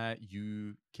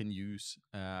 you can use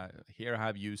here. I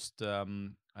have used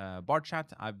Bard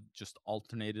Chat. I've just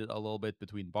alternated a little bit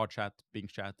between Bard Chat, Bing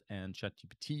Chat, and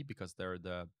ChatGPT because they're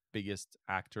the biggest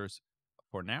actors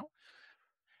for now.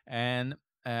 And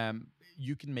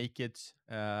you can make it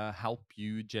help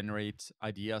you generate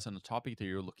ideas on a topic that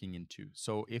you're looking into.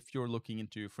 So if you're looking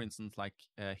into, for instance, like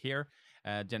here,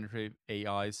 generative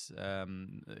AI's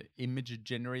image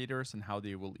generators and how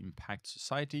they will impact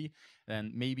society,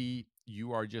 then maybe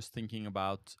you are just thinking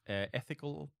about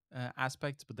ethical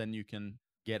aspects, but then you can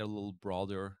get a little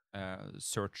broader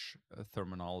search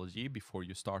terminology before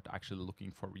you start actually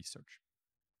looking for research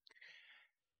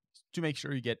to make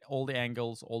sure you get all the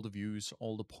angles, all the views,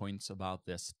 all the points about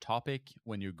this topic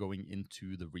when you're going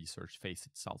into the research phase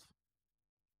itself.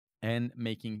 And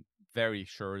making very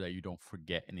sure that you don't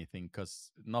forget anything,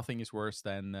 because nothing is worse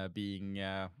than being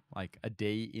like a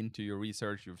day into your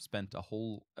research. You've spent a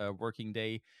whole working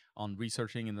day on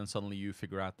researching, and then suddenly you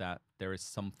figure out that there is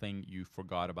something you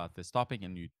forgot about this topic,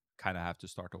 and you kind of have to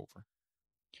start over.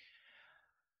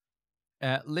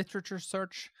 Literature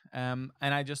search, and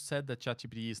I just said that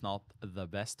ChatGPT is not the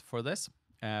best for this,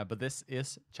 but this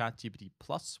is ChatGPT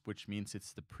Plus, which means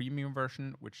it's the premium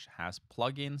version, which has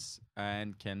plugins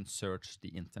and can search the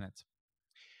internet.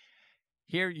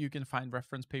 Here you can find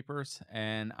reference papers,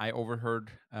 and I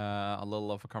overheard a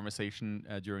little of a conversation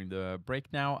during the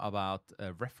break now about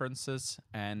references.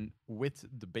 And with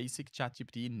the basic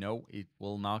ChatGPT, no, it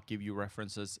will not give you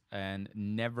references, and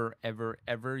never, ever,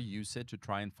 ever use it to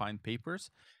try and find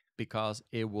papers because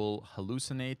it will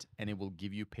hallucinate and it will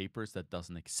give you papers that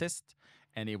doesn't exist,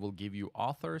 and it will give you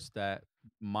authors that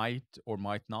might or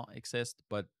might not exist,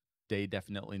 but they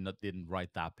definitely not didn't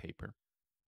write that paper.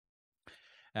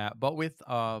 But with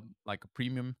like a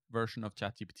premium version of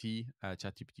ChatGPT,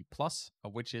 ChatGPT Plus,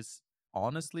 which is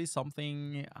honestly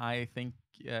something I think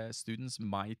students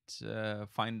might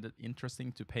find it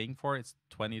interesting to paying for. It's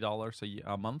 $20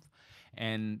 a month,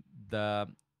 and the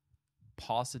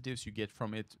positives you get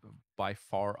from it by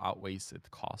far outweighs its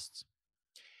costs.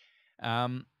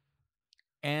 Um,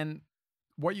 and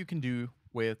what you can do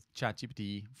with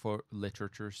ChatGPT for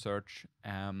literature search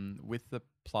with the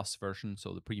plus version,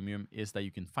 so the premium, is that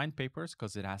you can find papers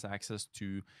because it has access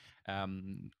to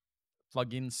um,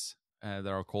 plugins that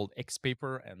are called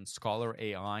Xpaper and Scholar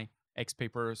AI.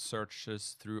 Xpaper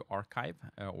searches through Archive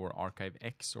or Archive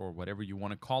X or whatever you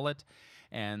want to call it.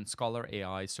 And Scholar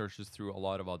AI searches through a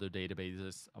lot of other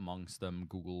databases, amongst them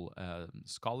Google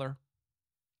Scholar,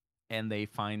 and they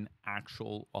find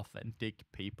actual authentic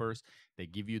papers. They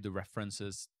give you the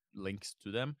references, links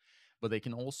to them, but they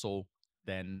can also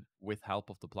then, with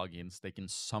help of the plugins, they can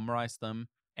summarize them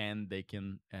and they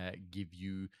can give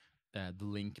you the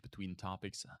link between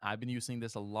topics. I've been using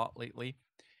this a lot lately,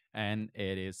 and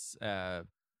it is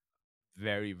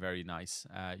very, very nice.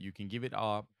 You can give it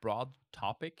a broad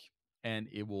topic, and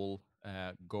it will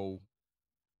go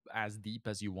as deep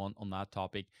as you want on that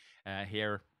topic.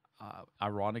 Here,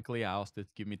 ironically, I asked it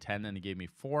to give me 10 and it gave me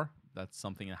 4. That's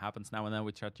something that happens now and then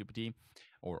with ChatGPT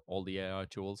or all the AI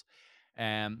tools.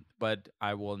 But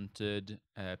I wanted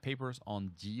papers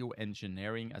on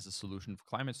geoengineering as a solution for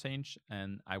climate change,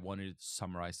 and I wanted it to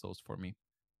summarize those for me.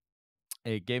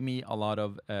 It gave me a lot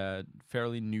of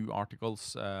fairly new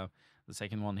articles. The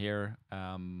second one here,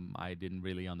 I didn't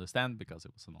really understand because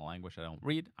it was in a language I don't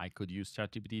read. I could use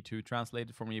ChatGPT to translate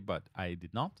it for me, but I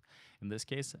did not. In this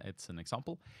case, it's an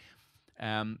example.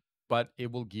 Um, but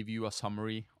it will give you a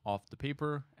summary of the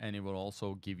paper, and it will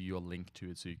also give you a link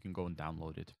to it so you can go and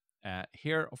download it.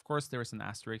 Here, of course, there is an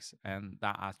asterisk, and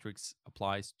that asterisk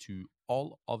applies to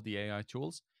all of the AI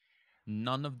tools.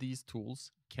 None of these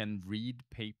tools can read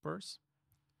papers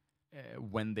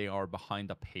when they are behind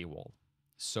a paywall.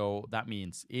 So that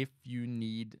means if you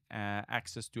need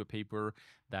access to a paper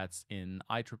that's in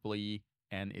IEEE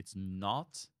and it's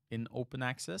not in open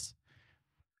access,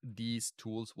 these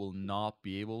tools will not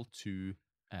be able to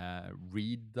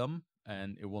read them,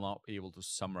 and it will not be able to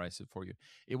summarize it for you.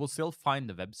 It will still find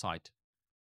the website,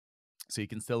 so you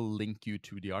can still link you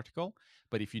to the article.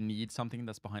 But if you need something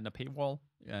that's behind a paywall,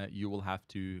 you will have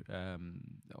to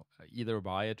either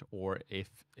buy it, or if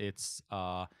it's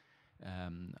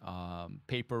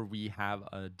paper we have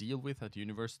a deal with at the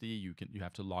university, you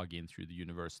have to log in through the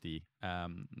university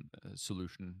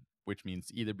solution, which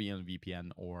means either be on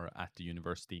VPN or at the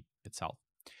university itself.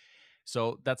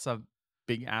 So that's a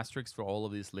big asterisk for all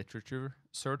of these literature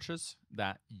searches,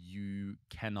 that you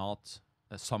cannot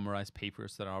summarize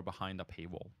papers that are behind a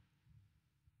paywall.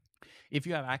 If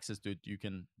you have access to it, you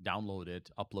can download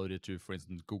it, upload it to, for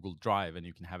instance, Google Drive, and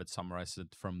you can have it summarize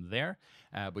it from there.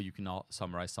 But you cannot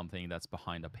summarize something that's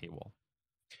behind a paywall.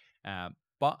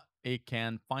 But it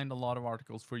can find a lot of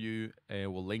articles for you.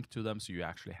 It will link to them, so you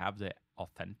actually have the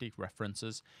authentic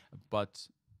references. But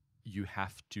you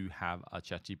have to have a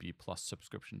ChatGPT Plus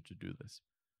subscription to do this.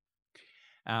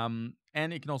 And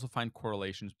it can also find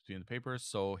correlations between the papers.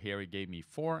 So here it gave me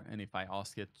 4, and if I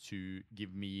ask it to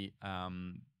give me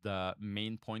the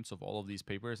main points of all of these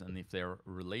papers, and if they're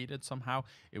related somehow,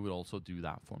 it will also do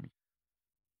that for me.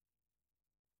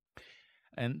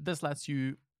 And this lets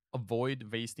you avoid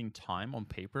wasting time on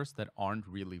papers that aren't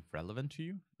really relevant to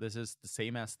you. This is the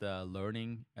same as the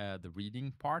learning, the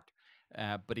reading part,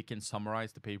 but it can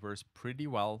summarize the papers pretty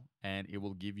well, and it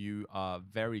will give you a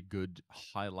very good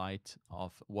highlight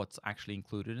of what's actually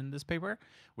included in this paper,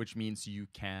 which means you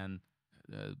can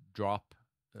drop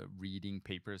reading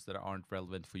papers that aren't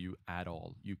relevant for you at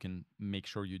all. You can make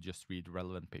sure you just read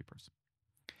relevant papers.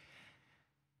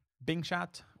 Bing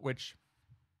Chat, which,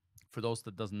 for those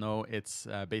that doesn't know, it's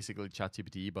basically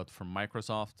ChatGPT, but from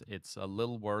Microsoft. It's a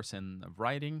little worse in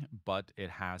writing, but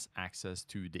it has access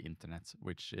to the internet,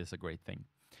 which is a great thing.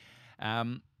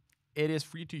 It is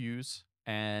free to use,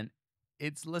 and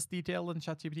it's less detailed than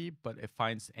ChatGPT, but it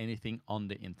finds anything on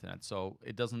the internet. So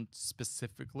it doesn't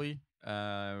specifically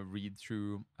read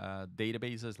through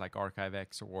databases like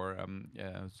ArchiveX or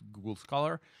Google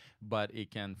Scholar, but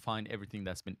it can find everything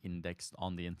that's been indexed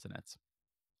on the internet.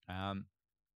 Um,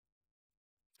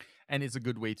 and it's a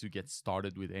good way to get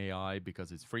started with AI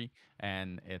because it's free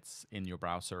and it's in your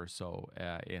browser. So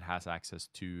it has access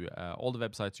to all the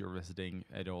websites you're visiting.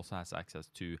 It also has access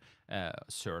to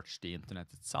search the internet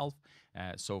itself.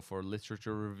 So for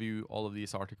literature review, all of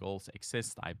these articles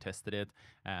exist. I've tested it,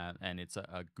 and it's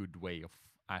a good way of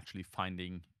actually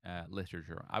finding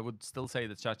literature. I would still say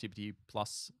that ChatGPT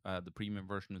Plus, the premium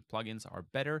version with plugins, are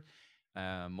better,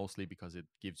 mostly because it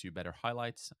gives you better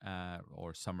highlights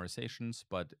or summarizations.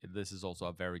 But this is also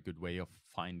a very good way of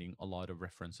finding a lot of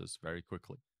references very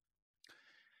quickly.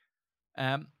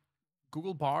 Um,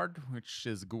 Google Bard, which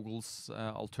is Google's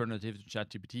alternative to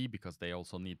ChatGPT, because they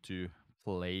also need to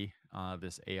play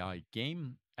this AI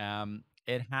game.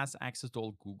 It has access to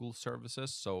all Google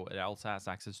services, so it also has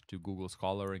access to Google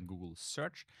Scholar and Google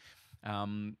Search.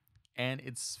 Um, and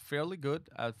it's fairly good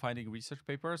at finding research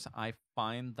papers. I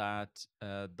find that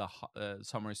the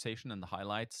summarization and the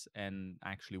highlights and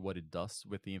actually what it does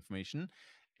with the information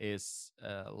is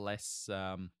less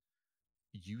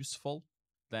useful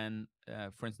than,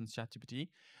 for instance, ChatGPT,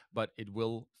 but it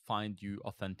will find you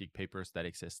authentic papers that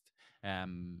exist.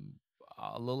 Um,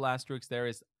 a little asterisk there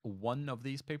is one of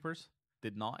these papers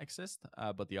did not exist,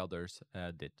 but the others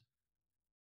did.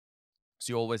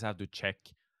 So you always have to check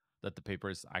that the paper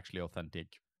is actually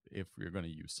authentic if you're going to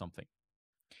use something.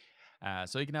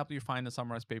 So it can help you find the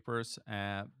summarized papers,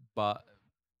 but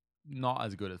not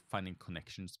as good at finding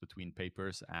connections between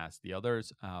papers as the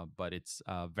others, but it's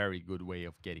a very good way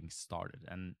of getting started.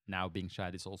 And now Bing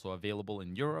Chat is also available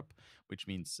in Europe, which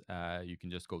means you can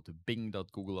just go to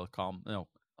bing.google.com. No,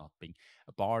 not Bing,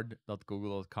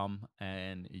 bard.google.com,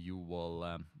 and you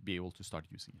will be able to start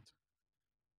using it.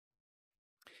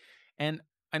 And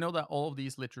I know that all of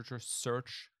these literature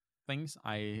search things,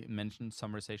 I mentioned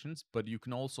summarizations, but you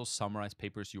can also summarize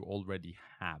papers you already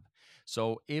have.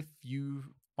 So if you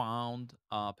found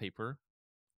a paper,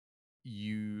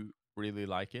 you really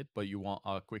like it, but you want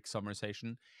a quick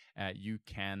summarization, you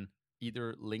can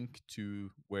either link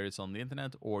to where it's on the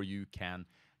internet, or you can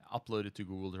upload it to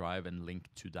Google Drive and link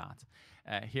to that.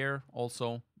 Here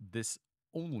also, this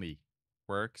only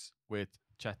works with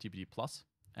ChatGPT Plus,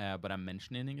 but I'm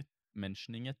mentioning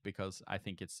it because I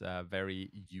think it's a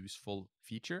very useful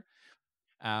feature.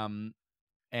 Um,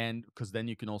 and because then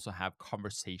you can also have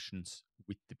conversations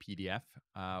with the PDF,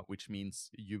 which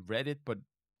means you've read it, but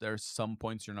there's some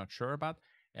points you're not sure about.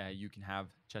 You can have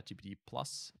ChatGPT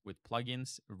Plus with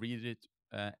plugins, read it,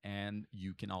 and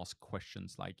you can ask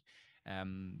questions like,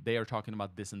 they are talking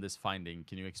about this and this finding.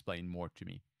 Can you explain more to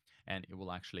me? And it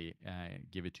will actually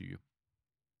give it to you.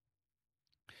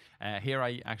 Here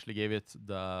I actually gave it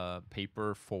the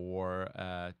paper for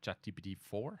ChatGPT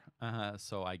 4.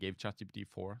 So I gave ChatGPT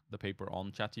 4 the paper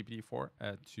on ChatGPT 4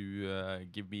 to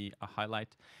give me a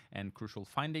highlight and crucial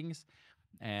findings.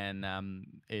 And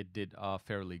it did a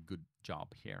fairly good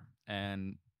job here.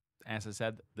 And as I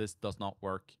said, this does not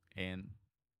work in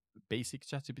basic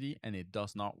ChatGPT, and it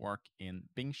does not work in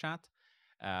Bing Chat.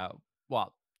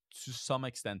 Well, to some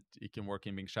extent, it can work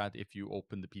in Bing Chat if you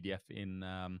open the PDF in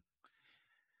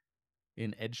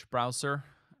Edge browser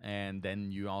and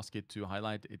then you ask it to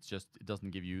highlight. It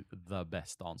doesn't give you the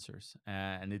best answers,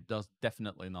 and it does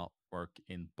definitely not work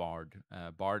in Bard.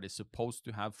 Bard is supposed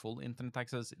to have full internet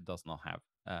access. It does not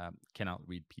have, cannot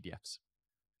read PDFs.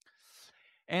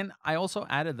 And I also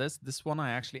added this one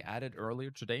I actually added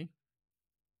earlier today,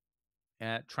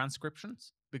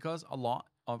 transcriptions, because a lot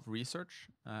of research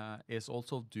is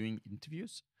also doing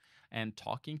interviews and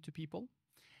talking to people.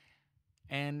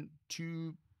 And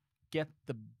to get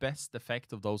the best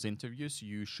effect of those interviews,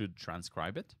 you should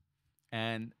transcribe it.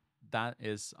 And that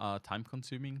is a time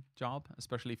consuming job,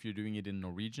 especially if you're doing it in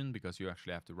Norwegian, because you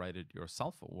actually have to write it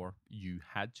yourself, or you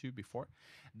had to before.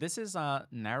 This is a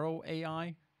narrow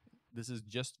AI. This is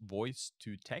just voice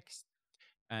to text,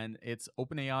 and it's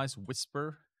OpenAI's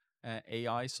Whisper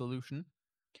AI solution,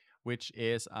 which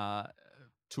is a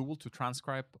tool to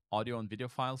transcribe audio and video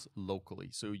files locally.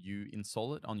 So you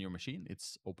install it on your machine.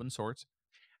 It's open source,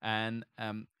 and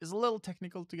it's a little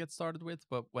technical to get started with,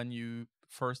 but when you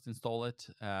first install it,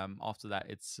 after that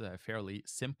it's fairly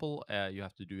simple. You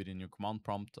have to do it in your command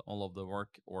prompt, all of the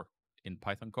work, or in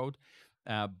Python code,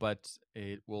 but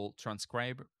it will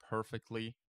transcribe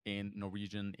perfectly in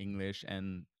Norwegian, English,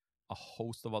 and a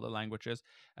host of other languages.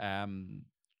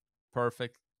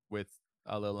 Perfect, with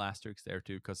a little asterisk there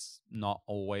too, because not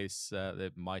always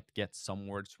they might get some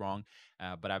words wrong,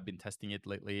 but I've been testing it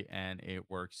lately and it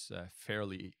works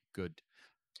fairly good.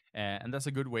 And that's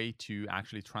a good way to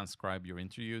actually transcribe your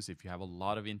interviews. If you have a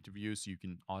lot of interviews, you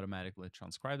can automatically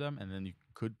transcribe them, and then you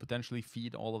could potentially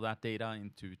feed all of that data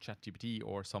into ChatGPT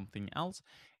or something else,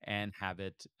 and have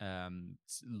it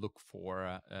look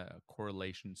for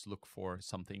correlations, look for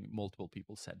something multiple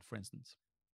people said, for instance.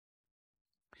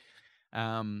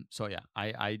 So yeah,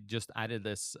 I just added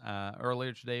this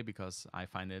earlier today because I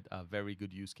find it a very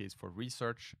good use case for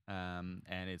research,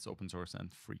 and it's open source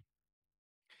and free.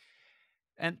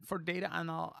 And for data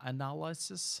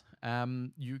analysis,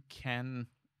 you can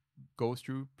go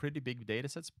through pretty big data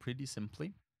sets pretty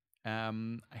simply.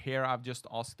 Here, I've just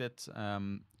asked it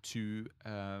to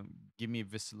give me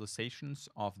visualizations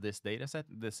of this data set.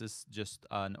 This is just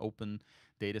an open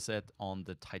data set on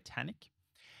the Titanic.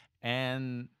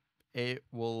 And it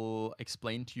will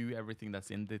explain to you everything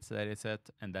that's in this data set,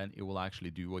 and then it will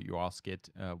actually do what you ask it,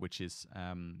 which is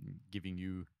giving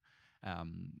you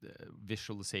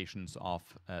visualizations of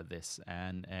this.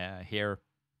 And here,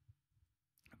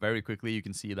 very quickly, you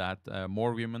can see that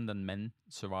more women than men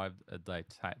survived the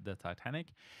Titanic,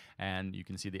 and you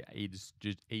can see the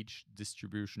age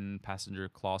distribution, passenger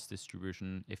class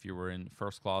distribution. If you were in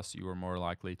first class, you were more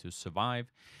likely to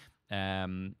survive,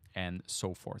 and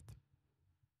so forth.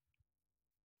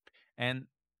 And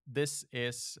this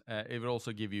is, it will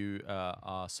also give you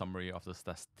a summary of the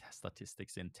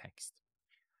statistics in text.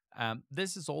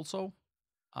 This is also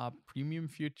a premium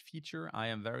feature. I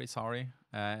am very sorry,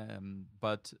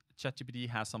 but ChatGPT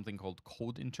has something called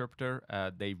Code Interpreter.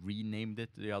 They renamed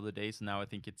it the other day, so now I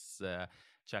think it's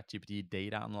ChatGPT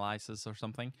Data Analysis or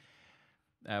something.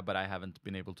 But I haven't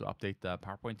been able to update the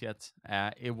PowerPoint yet.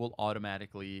 It will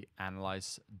automatically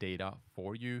analyze data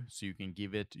for you, so you can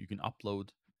give it, you can upload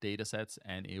data sets,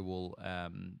 and it will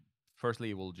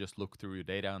firstly, it will just look through your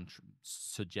data and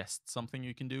suggest something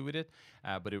you can do with it.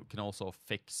 But it can also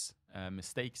fix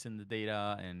mistakes in the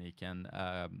data, and it can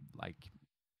like,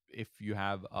 if you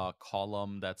have a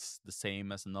column that's the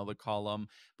same as another column,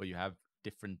 but you have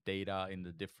different data in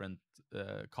the different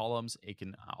columns, it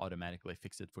can automatically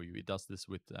fix it for you. It does this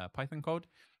with Python code.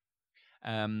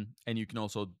 And you can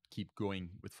also keep going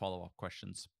with follow-up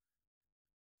questions.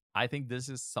 I think this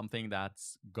is something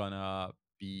that's gonna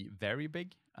be very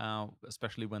big,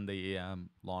 especially when they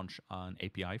launch an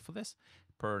API for this.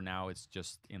 Per now, it's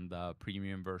just in the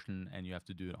premium version, and you have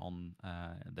to do it on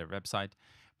their website.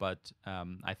 But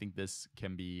I think this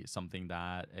can be something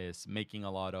that is making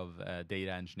a lot of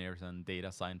data engineers and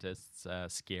data scientists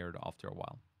scared after a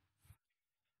while.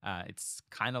 It's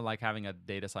kind of like having a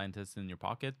data scientist in your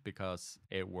pocket because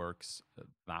it works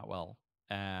that well.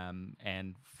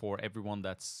 And for everyone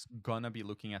that's gonna be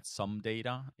looking at some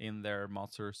data in their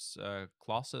master's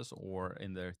classes or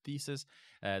in their thesis,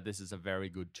 this is a very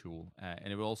good tool.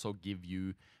 And it will also give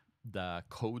you the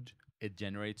code it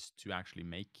generates to actually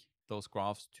make those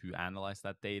graphs, to analyze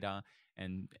that data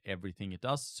and everything it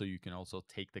does. So you can also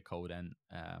take the code and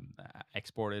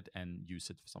export it and use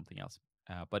it for something else.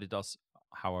 But it does,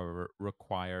 however,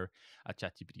 require a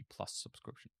ChatGPT Plus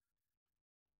subscription.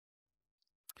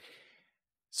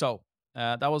 So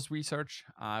that was research.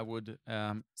 I would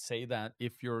say that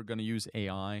if you're going to use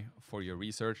AI for your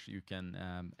research, you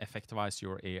can effectivize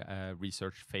your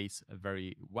research phase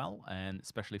very well, and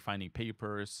especially finding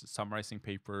papers, summarizing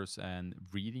papers, and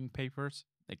reading papers.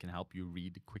 They can help you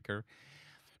read quicker.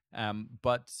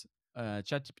 But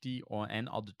ChatGPT and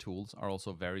other tools are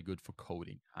also very good for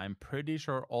coding. I'm pretty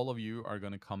sure all of you are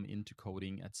going to come into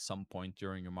coding at some point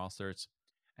during your masters,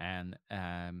 and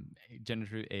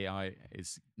generative AI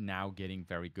is now getting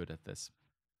very good at this.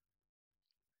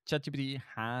 ChatGPT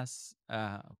has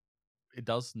it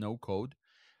does no code,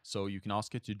 so you can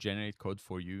ask it to generate code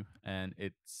for you, and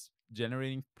it's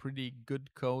generating pretty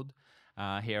good code.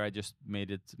 Here, I just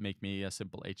made it make me a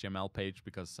simple HTML page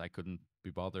because I couldn't be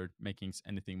bothered making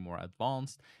anything more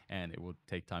advanced, and it would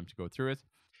take time to go through it.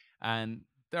 And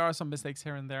there are some mistakes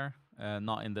here and there,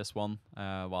 not in this one.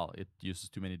 Well, it uses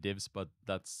too many divs, but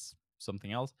that's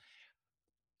something else.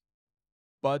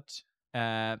 But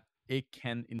it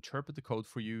can interpret the code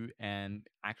for you and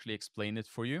actually explain it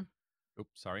for you.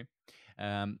 Oops, sorry.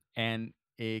 And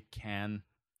it can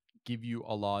give you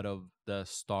a lot of the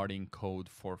starting code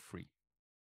for free.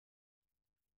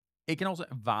 It can also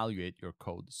evaluate your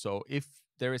code. So if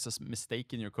there is a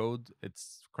mistake in your code,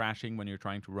 it's crashing when you're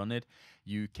trying to run it,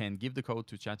 you can give the code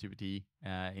to ChatGPT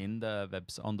on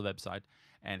the website,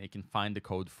 and it can find the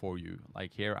code for you.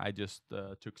 Like here, I just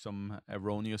took some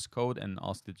erroneous code and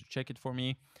asked it to check it for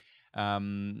me.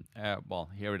 Well,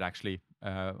 here it actually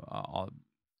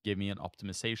gave me an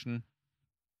optimization.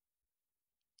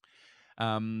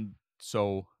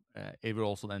 So it will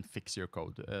also then fix your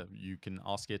code. You can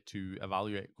ask it to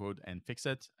evaluate code and fix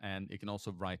it, and it can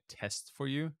also write tests for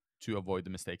you to avoid the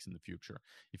mistakes in the future.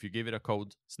 If you give it a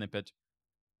code snippet,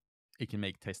 it can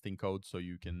make testing code so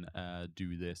you can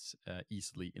do this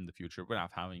easily in the future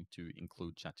without having to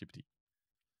include ChatGPT.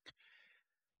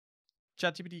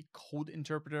 ChatGPT Code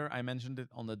Interpreter, I mentioned it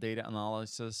on the data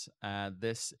analysis.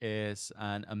 This is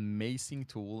an amazing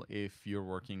tool if you're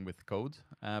working with code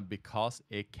because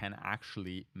it can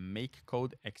actually make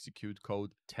code, execute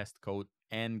code, test code,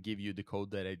 and give you the code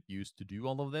that it used to do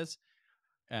all of this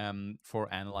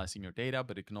for analyzing your data,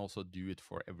 but it can also do it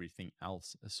for everything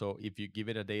else. So if you give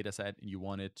it a data set and you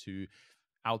want it to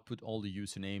output all the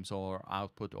usernames or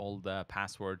output all the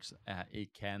passwords,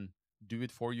 it can do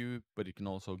it for you, but it can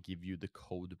also give you the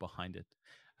code behind it.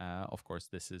 Of course,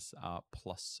 this is a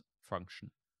plus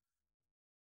function.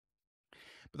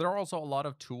 But there are also a lot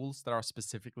of tools that are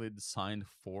specifically designed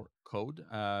for code.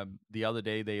 The other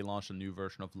day, they launched a new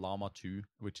version of Llama 2,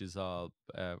 which is a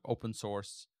open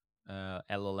source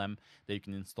LLM that you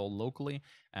can install locally.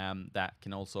 That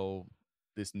can also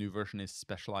this new version is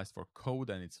specialized for code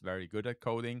and it's very good at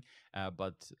coding,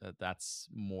 but that's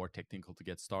more technical to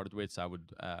get started with. So I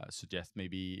would suggest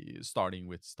maybe starting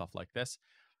with stuff like this.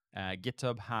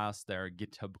 GitHub has their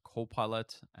GitHub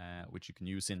Copilot, which you can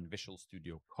use in Visual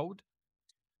Studio Code,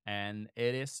 and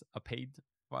it is a paid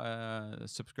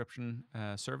subscription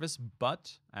service,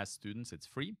 but as students, it's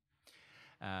free.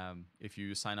 If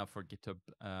you sign up for GitHub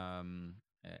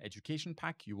Education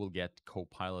Pack, you will get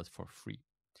Copilot for free.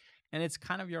 And it's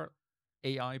kind of your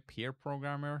AI peer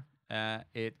programmer.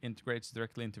 It integrates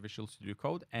directly into Visual Studio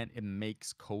Code and it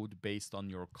makes code based on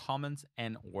your comments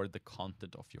and or the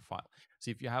content of your file.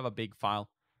 So if you have a big file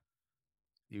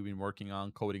you've been working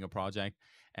on coding a project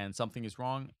and something is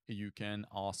wrong, you can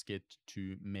ask it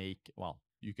to make, well,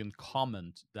 you can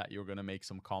comment that you're going to make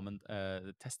some comment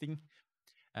testing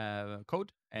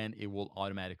code, and it will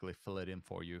automatically fill it in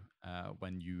for you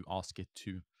when you ask it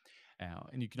to.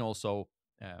 And you can also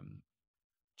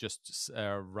just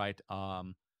write a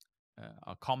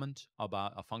comment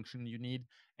about a function you need,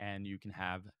 and you can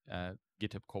have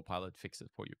GitHub Copilot fix it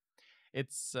for you.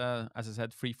 It's, as I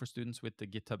said, free for students with the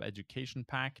GitHub Education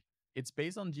Pack. It's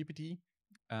based on GPT,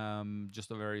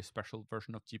 just a very special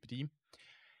version of GPT.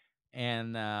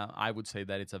 And I would say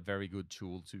that it's a very good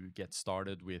tool to get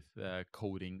started with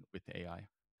coding with AI.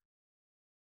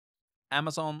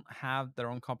 Amazon have their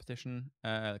own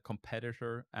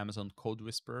competitor, Amazon Code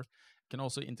Whisperer, can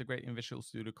also integrate in Visual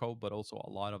Studio Code, but also a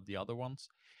lot of the other ones.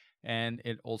 And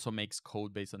it also makes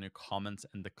code based on your comments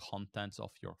and the contents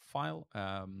of your file.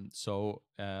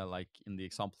 Like in the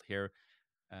example here,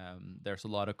 there's a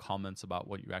lot of comments about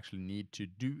what you actually need to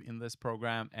do in this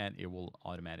program, and it will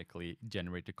automatically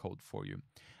generate the code for you.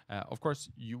 Of course,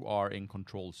 you are in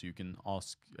control, so you can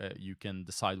ask, you can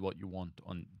decide what you want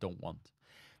and don't want.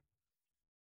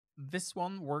 This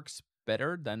one works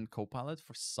better than Copilot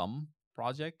for some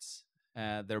projects.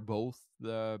 They're both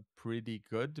pretty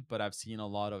good, but I've seen a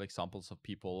lot of examples of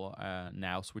people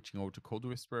now switching over to Code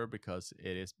Whisperer because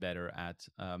it is better at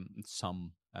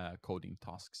some coding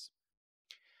tasks.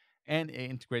 And it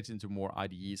integrates into more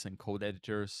IDEs and code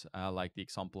editors. Like the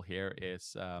example here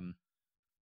is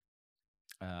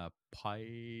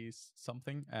Pi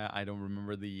something. I don't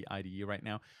remember the IDE right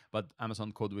now, but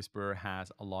Amazon Code Whisperer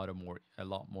has a lot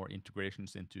more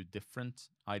integrations into different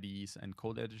IDEs and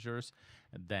code editors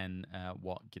than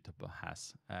what GitHub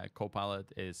has.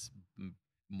 Copilot is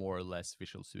more or less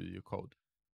Visual Studio Code,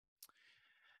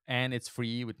 and it's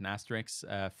free with an asterisk.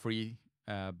 Free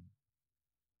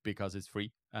because it's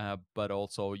free, but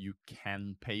also you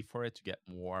can pay for it to get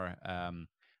more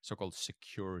so-called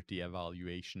security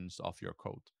evaluations of your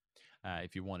code.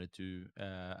 If you wanted to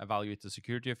evaluate the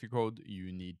security of your code,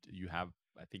 you have,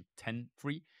 I think, 10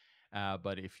 free.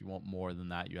 But if you want more than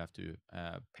that, you have to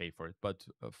pay for it. But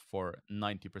for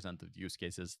 90% of the use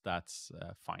cases, that's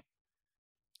fine.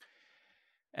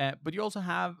 But you also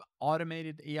have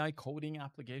automated AI coding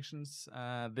applications.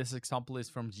 This example is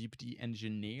from GPT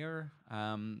Engineer.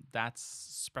 That's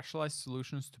specialized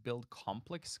solutions to build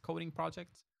complex coding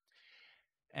projects.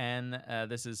 And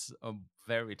this is a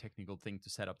very technical thing to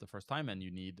set up the first time, and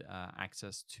you need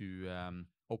access to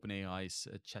OpenAI's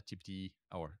ChatGPT,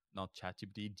 or not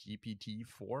ChatGPT,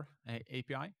 GPT-4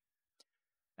 API.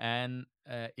 And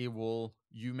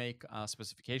you make a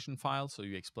specification file, so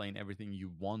you explain everything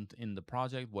you want in the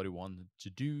project, what you want to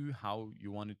do, how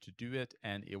you wanted to do it,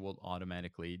 and it will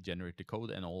automatically generate the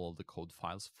code and all of the code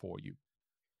files for you.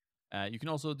 You can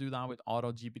also do that with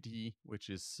AutoGPT, which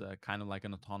is kind of like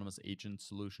an autonomous agent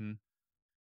solution.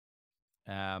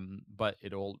 But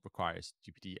it all requires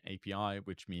GPT API,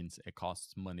 which means it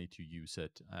costs money to use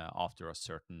it after a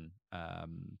certain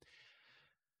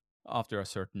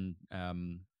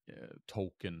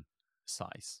token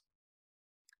size.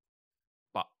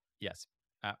 But yes,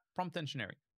 prompt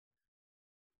engineering.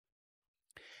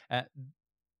 Uh,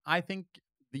 I think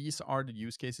these are the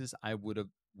use cases I would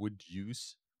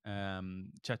use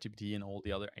ChatGPT and all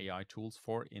the other AI tools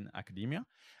for in academia.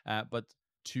 But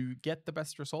to get the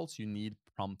best results, you need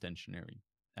prompt engineering,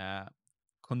 uh,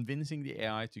 convincing the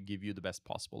AI to give you the best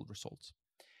possible results.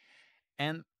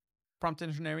 And prompt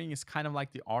engineering is kind of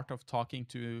like the art of talking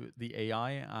to the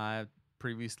AI.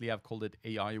 Previously, I've called it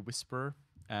AI whisperer.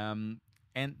 And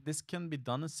this can be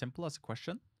done as simple as a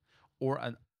question or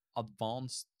an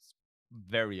advanced,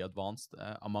 very advanced,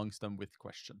 amongst them with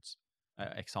questions.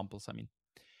 Examples, I mean.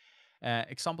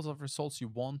 Examples of results you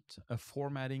want,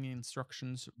 formatting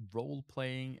instructions, role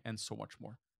playing, and so much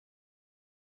more.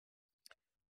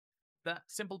 The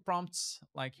simple prompts,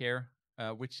 like here,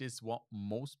 which is what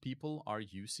most people are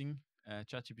using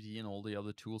ChatGPT and all the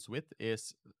other tools with,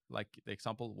 is like the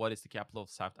example, what is the capital of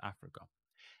South Africa?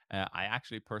 I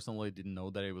actually personally didn't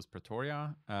know that it was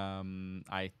Pretoria.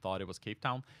 I thought it was Cape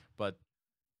Town, but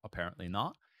apparently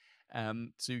not.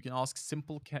 So you can ask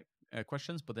simple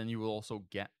questions, but then you will also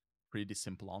get pretty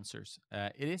simple answers.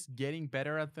 It is getting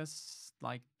better at this,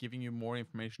 like giving you more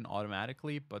information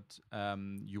automatically, but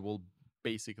you will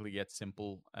basically get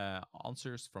simple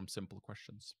answers from simple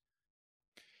questions.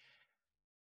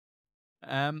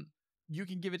 Um, you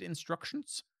can give it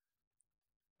instructions.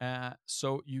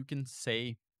 So you can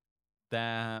say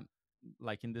that,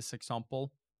 like in this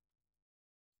example,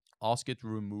 ask it to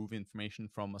remove information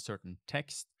from a certain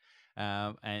text,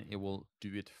 and it will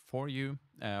do it for you.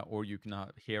 Or you can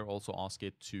here also ask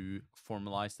it to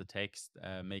formalize the text,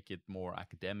 make it more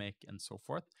academic, and so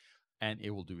forth, and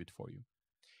it will do it for you.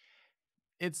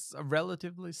 It's a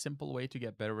relatively simple way to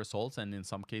get better results, and in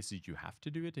some cases you have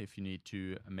to do it. If you need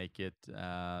to make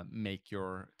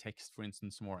your text, for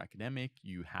instance, more academic,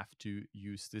 you have to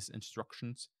use these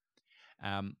instructions.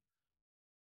 Um,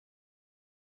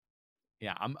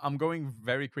 yeah, I'm going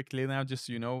very quickly now, just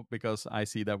so you know, because I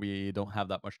see that we don't have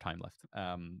that much time left.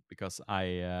 Because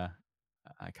I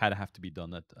kind of have to be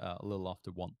done at a little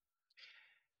after 1.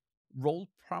 Role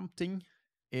prompting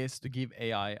is to give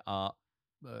AI a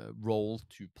role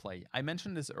to play. I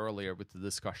mentioned this earlier with the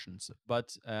discussions,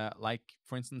 but like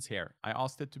for instance here, I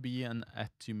asked it to be an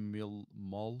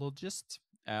etymologist,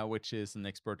 which is an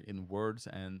expert in words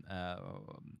and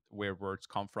where words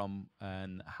come from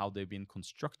and how they've been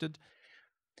constructed,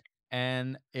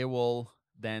 and it will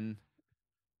then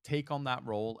take on that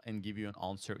role and give you an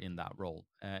answer in that role.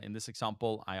 In this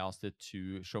example, I asked it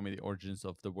to show me the origins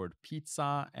of the word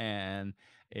pizza, and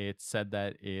it said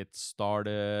that it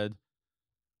started.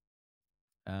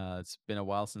 It's been a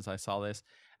while since I saw this.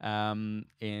 In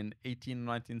 18th,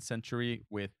 19th century,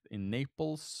 with in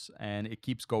Naples, and it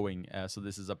keeps going. So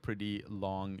this is a pretty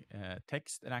long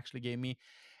text it actually gave me,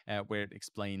 where it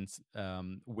explains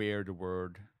where the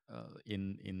word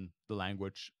in the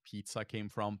language pizza came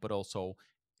from, but also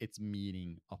its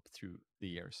meaning up through the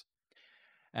years.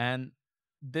 And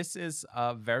this is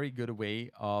a very good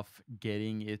way of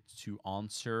getting it to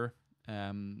answer,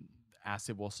 as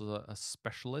it was a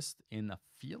specialist in a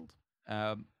field.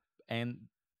 And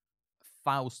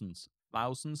thousands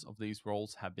of these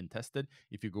roles have been tested.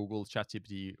 If you Google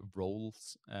ChatGPT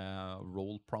roles,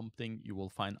 role prompting, you will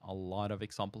find a lot of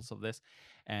examples of this,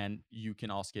 and you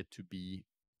can ask it to be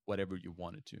whatever you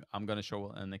want it to. I'm going to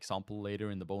show an example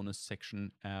later in the bonus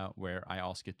section where I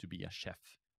ask it to be a chef.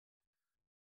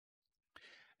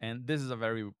 And this is a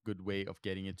very good way of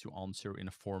getting it to answer in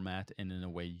a format and in a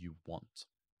way you want.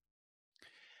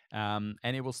 And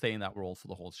it will stay in that role for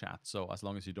the whole chat. So as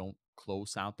long as you don't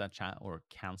close out that chat or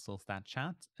cancel that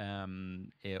chat,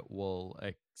 it will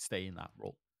stay in that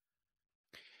role.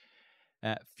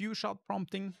 Few shot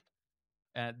prompting.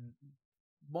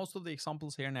 Most of the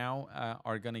examples here now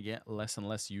are going to get less and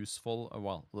less useful,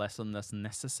 well, less and less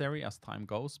necessary as time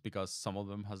goes, because some of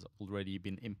them has already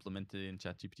been implemented in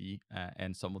ChatGPT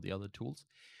and some of the other tools.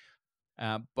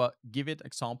 But give it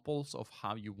examples of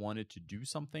how you wanted to do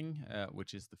something,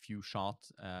 which is the few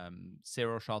shot.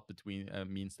 Zero shot between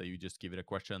means that you just give it a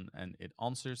question and it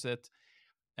answers it.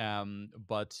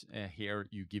 But here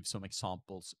you give some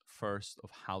examples first of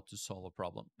how to solve a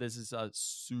problem. This is a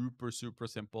super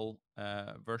simple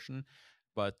version,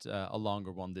 but a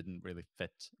longer one didn't really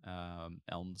fit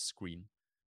on the screen.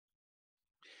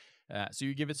 So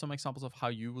you give it some examples of how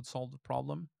you would solve the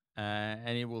problem,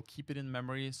 and it will keep it in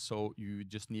memory. So you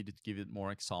just need to give it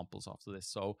more examples after this.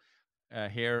 So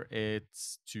Here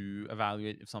it's to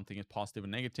evaluate if something is positive or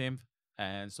negative.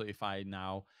 And so if I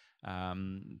now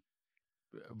um,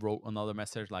 wrote another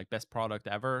message like best product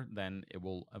ever, then it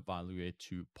will evaluate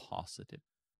to positive.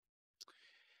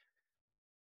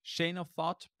 Chain of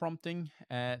thought prompting,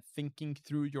 thinking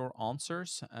through your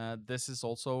answers. This is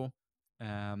also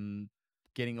um,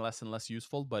 getting less and less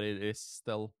useful, but it is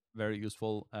still very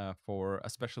useful for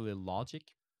especially logic.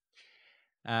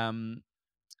 Um,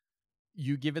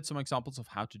 you give it some examples of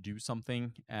how to do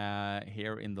something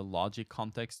here in the logic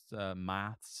context.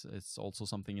 Maths is also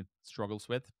something it struggles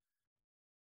with.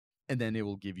 And then it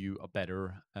will give you a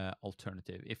better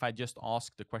alternative. If I just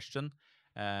ask the question,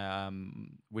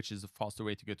 which is a faster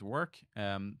way to get to work,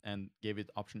 and gave it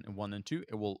option 1 and 2,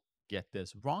 it will get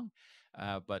this wrong.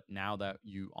 But now that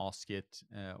you ask it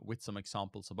with some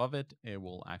examples above it, it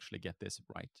will actually get this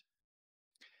right.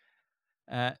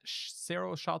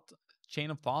 Zero shot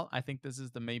chain of thought. I think this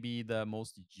is the maybe the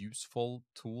most useful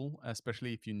tool,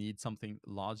 especially if you need something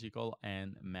logical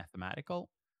and mathematical.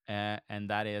 And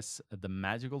that is the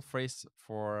magical phrase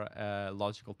for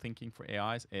logical thinking for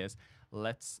AIs is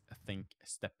let's think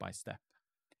step by step.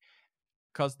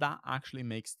 Because that actually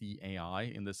makes the AI,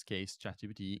 in this case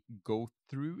ChatGPT, go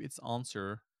through its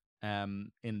answer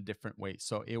in different ways.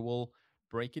 So it will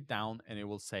break it down and it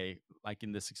will say, like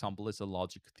in this example, it's a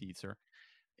logic teaser.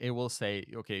 It will say,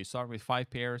 okay, you start with 5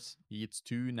 pairs, he eats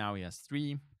 2, now he has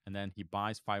 3, and then he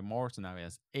buys 5 more, so now he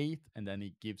has 8, and then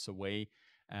he gives away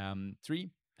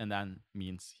 3, and then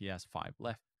means he has 5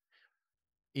 left.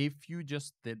 If you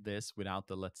just did this without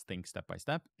the let's think step by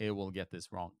step, it will get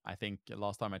this wrong. I think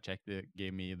last time I checked, it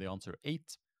gave me the answer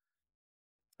 8.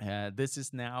 This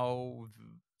is now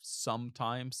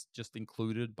sometimes just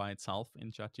included by itself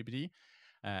in ChatGPT.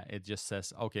 It just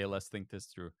says, okay, let's think this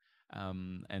through.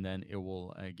 And then it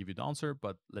will give you the answer.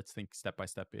 But let's think step by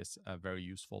step is very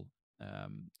useful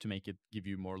to make it give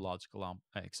you more logical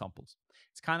examples.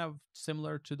 It's kind of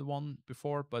similar to the one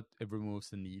before, but it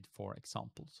removes the need for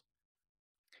examples.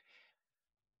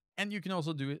 And you can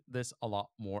also do this a lot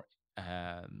more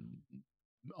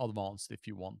advanced if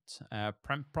you want.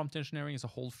 Prompt engineering is a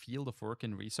whole field of work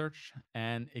and research,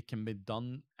 and it can be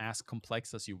done as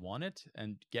complex as you want it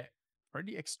and get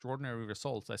pretty extraordinary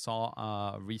results. I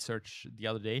saw research the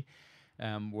other day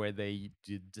where they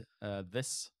did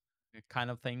this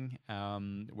kind of thing,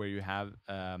 where you have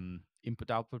input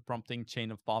output prompting,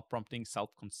 chain of thought prompting,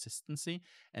 self consistency,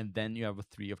 and then you have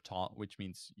a tree of thought, which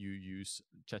means you use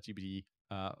ChatGPT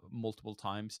multiple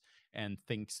times and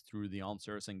thinks through the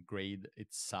answers and grade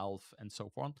itself and so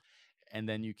forth. And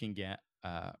then you can get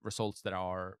results that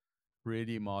are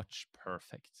pretty much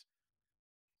perfect.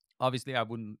 Obviously, I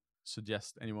wouldn't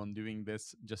suggest anyone doing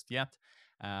this just yet,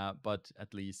 but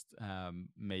at least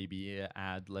maybe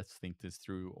add let's think this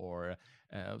through or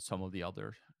some of the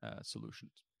other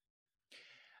solutions.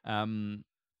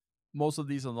 Most of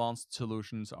these advanced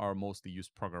solutions are mostly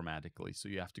used programmatically. So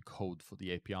you have to code for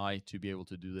the API to be able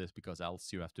to do this, because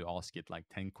else you have to ask it like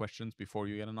 10 questions before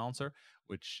you get an answer,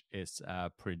 which is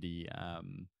pretty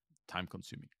time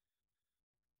consuming.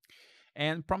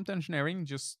 And prompt engineering,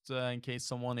 just in case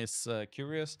someone is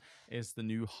curious, is the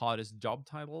new hottest job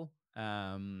title.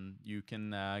 You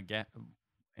can get,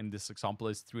 in this example,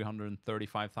 is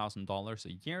 $335,000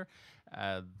 a year.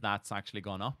 That's actually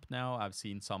gone up now. I've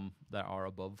seen some that are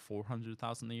above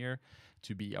 400,000 a year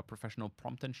to be a professional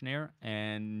prompt engineer,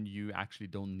 and you actually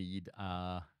don't need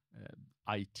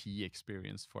IT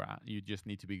experience for that. You just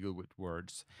need to be good with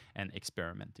words and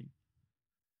experimenting.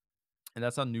 And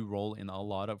that's a new role in a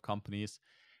lot of companies,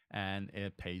 and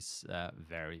it pays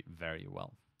very, very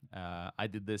well. I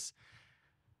did this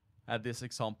at this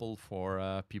example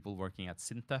for people working at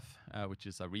Sintef, which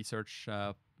is a research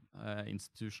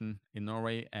institution in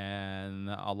Norway, and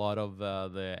a lot of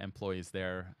the employees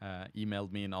there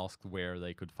emailed me and asked where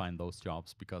they could find those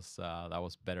jobs, because that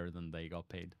was better than they got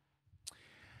paid.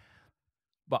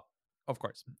 But of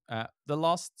course, the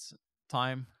last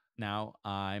time now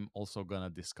I'm also going to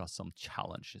discuss some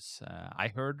challenges. I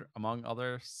heard, among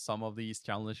others, some of these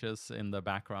challenges in the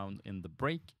background in the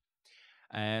break.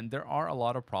 And there are a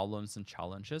lot of problems and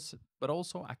challenges, but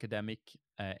also academic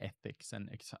ethics and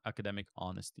academic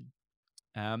honesty.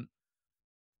 The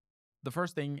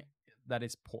first thing that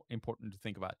is important to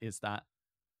think about is that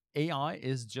AI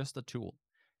is just a tool.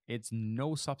 It's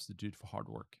no substitute for hard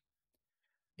work.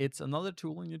 It's another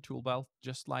tool in your tool belt,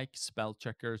 just like spell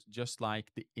checkers, just like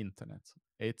the internet.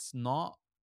 It's not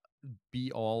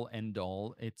be all end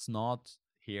all. It's not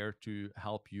here to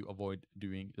help you avoid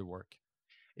doing the work.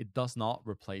 It does not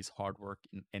replace hard work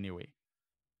in any way.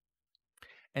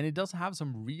 And it does have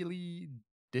some really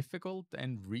difficult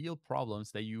and real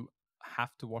problems that you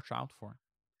have to watch out for.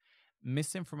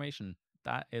 Misinformation,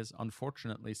 that is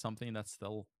unfortunately something that's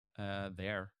still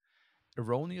there.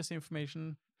 Erroneous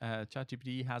information,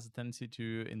 ChatGPT has a tendency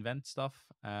to invent stuff.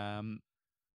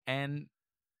 And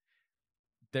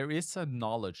there is a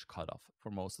knowledge cutoff for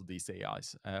most of these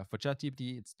AIs. For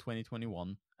ChatGPT, it's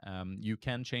 2021. You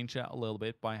can change that a little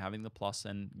bit by having the plus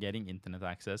and getting internet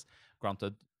access.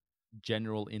 Granted,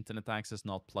 general internet access,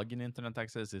 not plug-in internet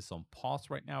access, is on pause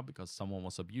right now because someone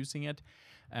was abusing it.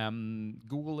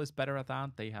 Google is better at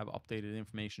that. They have updated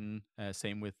information.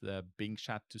 Same with Bing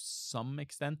Chat to some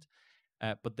extent.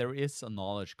 But there is a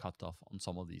knowledge cutoff on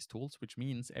some of these tools, which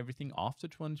means everything after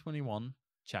 2021,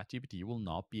 ChatGPT will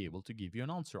not be able to give you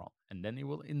an answer on. And then it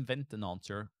will invent an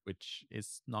answer, which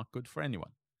is not good for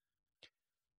anyone.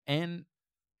 And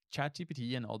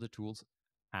ChatGPT and other tools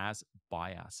has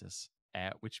biases,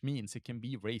 which means it can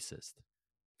be racist.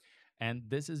 And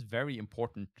this is very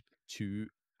important to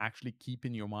actually keep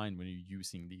in your mind when you're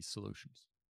using these solutions.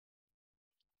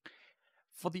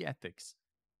 For the ethics,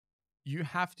 you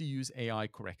have to use AI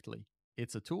correctly.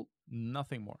 It's a tool,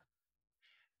 nothing more.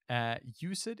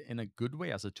 Use it in a good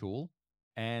way as a tool,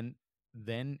 and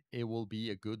then it will be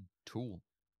a good tool.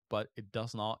 But it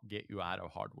does not get you out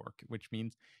of hard work, which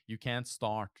means you can't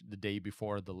start the day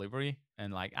before delivery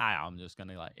and like, I'm just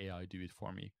gonna let AI do it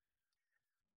for me.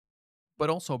 But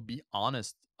also be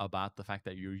honest about the fact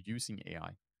that you're using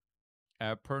AI.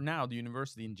 Per now, the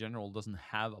university in general doesn't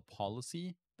have a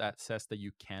policy that says that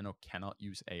you can or cannot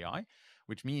use AI,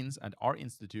 which means at our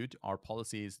institute, our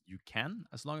policy is you can,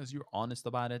 as long as you're honest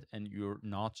about it and you're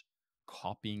not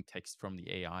copying text from the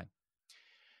AI.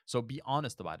 So be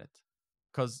honest about it,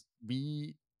 because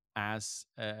we as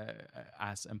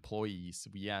employees,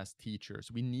 we as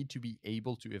teachers, we need to be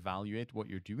able to evaluate what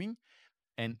you're doing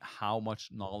and how much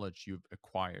knowledge you've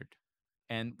acquired.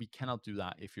 And we cannot do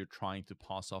that if you're trying to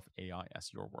pass off AI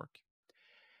as your work.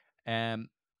 And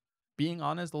being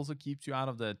honest also keeps you out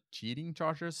of the cheating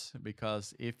charges,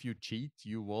 because if you cheat,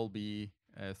 you will be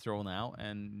thrown out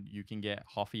and you can get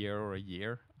half a year or a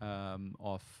year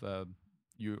of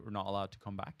you're not allowed to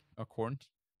come back, according.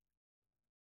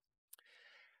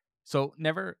 So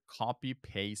never copy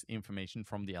paste information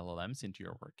from the LLMs into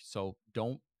your work. So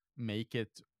don't make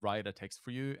it write a text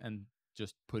for you and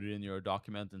just put it in your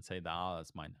document and say,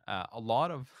 that's mine. A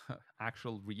lot of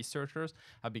actual researchers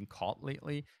have been caught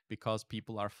lately because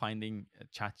people are finding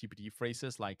ChatGPT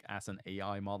phrases like, as an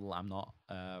AI model, I'm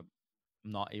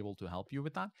not able to help you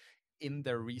with that, in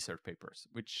their research papers,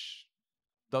 which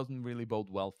doesn't really bode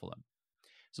well for them.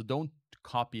 So don't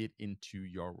copy it into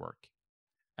your work.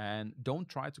 And don't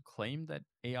try to claim that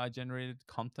AI generated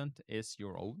content is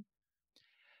your own.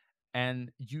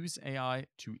 And use AI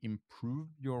to improve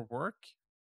your work,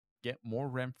 get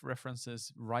more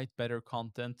references, write better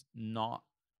content, not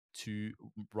to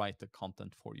write the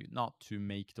content for you, not to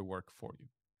make the work for you.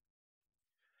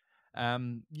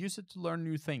 Use it to learn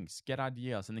new things, get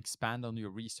ideas, and expand on your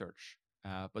research,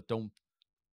 but don't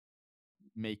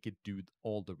make it do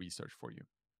all the research for you.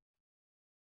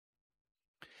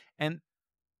 And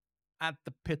at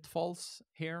the pitfalls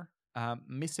here,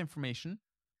 misinformation.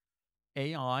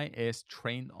 AI is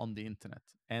trained on the internet,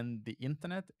 and the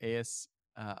internet is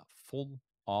full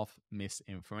of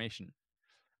misinformation.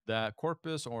 The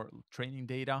corpus or training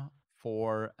data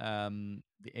for the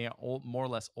AI, more or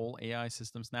less all AI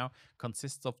systems now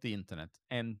consists of the internet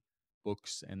and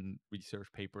books and research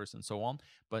papers and so on,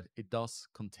 but it does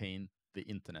contain the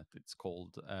internet. It's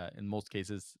called, in most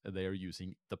cases, they are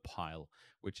using the pile,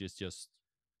 which is just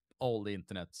all the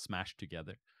internet smashed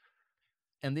together.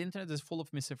 And the internet is full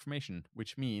of misinformation,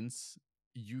 which means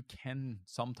you can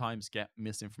sometimes get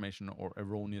misinformation or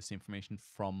erroneous information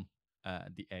from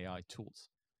the AI tools.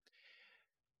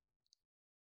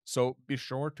 So be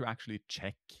sure to actually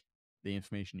check the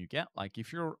information you get. Like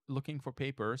if you're looking for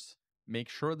papers, make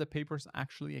sure the papers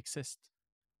actually exist.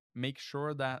 Make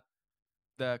sure that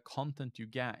the content you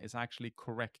get is actually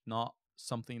correct, not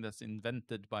something that's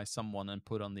invented by someone and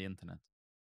put on the internet.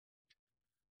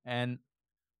 And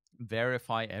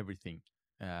verify everything.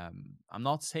 I'm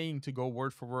not saying to go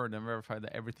word for word and verify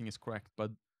that everything is correct,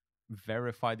 but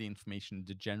verify the information,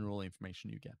 the general information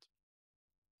you get.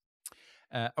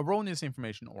 Erroneous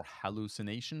information or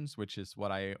hallucinations, which is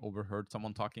what I overheard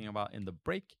someone talking about in the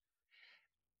break.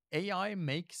 AI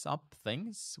makes up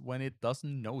things when it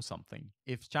doesn't know something.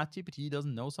 If ChatGPT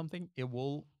doesn't know something, it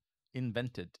will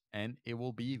invent it, and it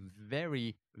will be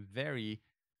very, very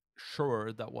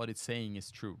sure that what it's saying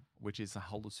is true, which is a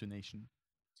hallucination.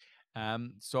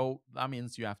 So that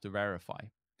means you have to verify.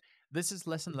 This is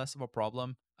less and less of a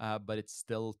problem, but it's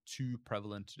still too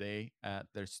prevalent today.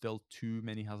 There's still too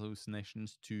many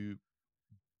hallucinations to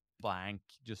blank,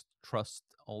 just trust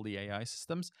all the AI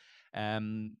systems.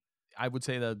 Um, I would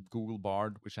say that Google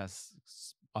Bard, which has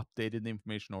updated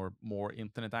information or more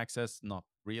internet access, not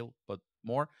real, but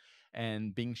more,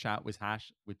 and Bing Chat with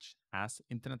Hash, which has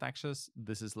internet access,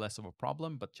 this is less of a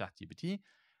problem. But ChatGPT,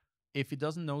 if it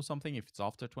doesn't know something, if it's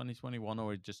after 2021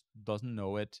 or it just doesn't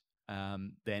know it,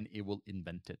 then it will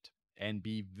invent it and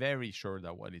be very sure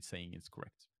that what it's saying is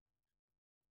correct.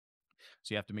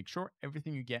 So you have to make sure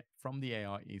everything you get from the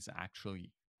AI is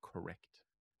actually correct.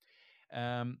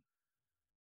 Um,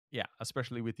 yeah,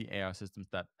 especially with the AI systems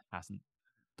that hasn't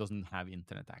doesn't have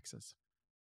internet access.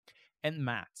 And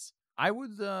maths, I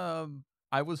would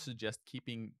suggest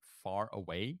keeping far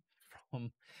away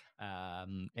from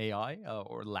AI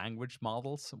or language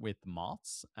models with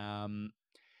maths,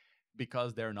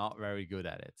 because they're not very good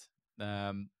at it.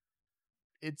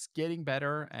 It's getting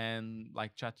better, and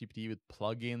like ChatGPT with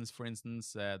plugins, for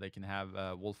instance, they can have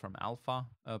a Wolfram Alpha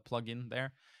plugin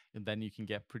there, and then you can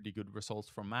get pretty good results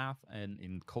from math. And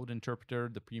in Code Interpreter,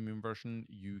 the premium version,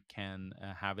 you can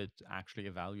have it actually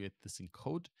evaluate this in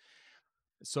code.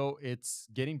 So it's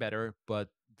getting better, but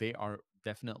they are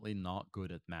definitely not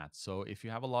good at math. So if you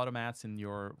have a lot of maths in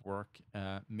your work,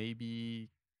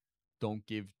 maybe don't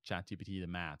give ChatGPT the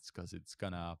maths because it's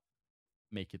gonna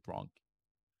make it wrong.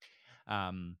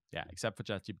 Yeah, except for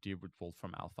ChatGPT with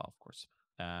Wolfram Alpha, of course,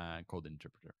 code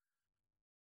interpreter.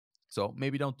 So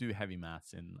maybe don't do heavy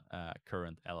maths in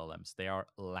current LLMs. They are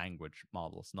language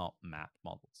models, not math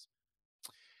models.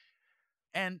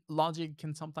 And logic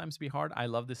can sometimes be hard. I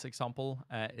love this example.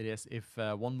 It is if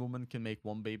one woman can make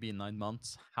one baby in 9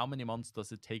 months, how many months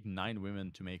does it take 9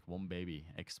 women to make one baby?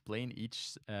 Explain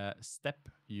each step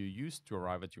you use to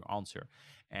arrive at your answer.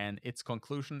 And its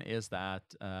conclusion is that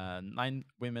 9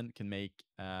 women can make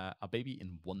a baby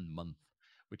in 1 month,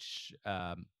 which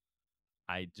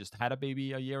I just had a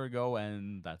baby a year ago,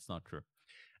 and that's not true.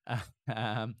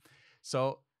 um,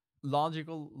 so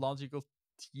logical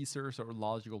teasers or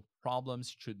logical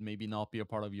problems should maybe not be a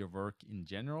part of your work in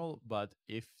general, but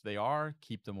if they are,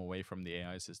 keep them away from the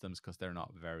AI systems because they're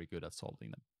not very good at solving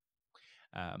them.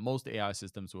 Most AI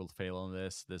systems will fail on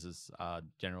this. This is a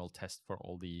general test for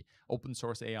all the open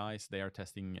source AIs. They are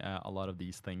testing a lot of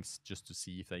these things just to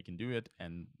see if they can do it,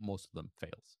 and most of them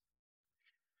fails.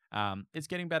 It's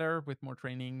getting better with more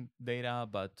training data,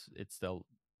 but it's still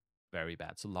very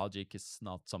bad. So logic is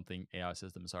not something AI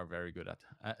systems are very good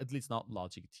at least not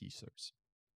logic teasers.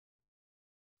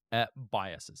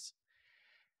 Biases,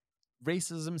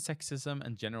 racism, sexism,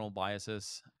 and general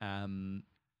biases.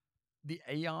 The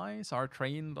AIs are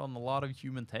trained on a lot of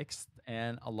human text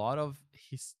and a lot of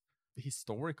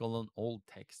historical and old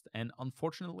text. And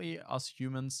unfortunately, us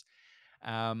humans,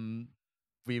 um,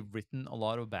 we've written a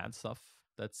lot of bad stuff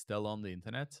that's still on the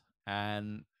internet.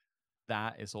 And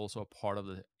that is also a part of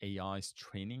the AI's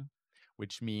training,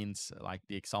 which means like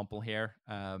the example here,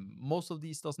 most of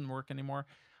these doesn't work anymore,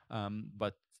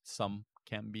 but some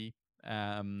can be.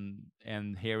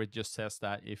 And here it just says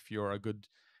that if you're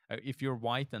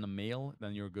white and a male,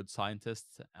 then you're a good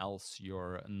scientist, else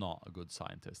you're not a good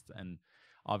scientist. And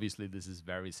obviously this is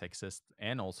very sexist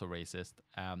and also racist.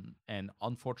 And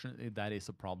unfortunately, that is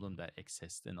a problem that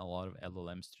exists in a lot of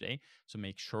LLMs today. So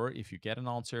make sure if you get an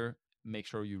answer, make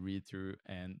sure you read through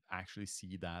and actually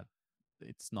see that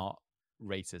it's not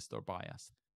racist or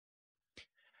biased.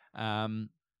 Um,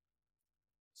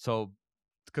 so,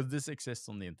 because this exists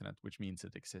on the internet, which means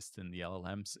it exists in the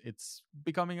LLMs, it's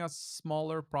becoming a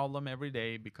smaller problem every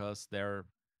day because they're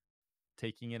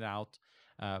taking it out,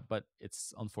 but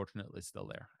it's unfortunately still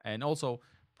there. And also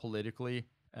politically,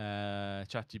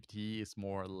 ChatGPT is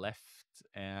more left,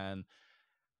 and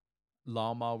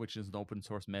Llama, which is an open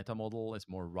source meta model, is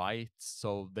more right.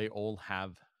 So they all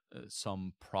have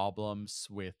some problems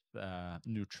with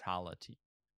neutrality.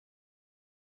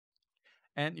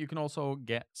 And you can also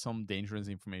get some dangerous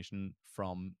information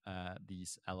from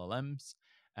these LLMs.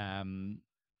 Um,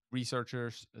 research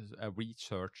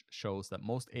shows that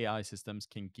most AI systems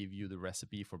can give you the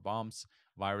recipe for bombs,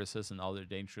 viruses, and other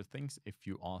dangerous things if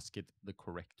you ask it the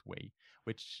correct way,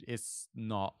 which is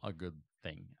not a good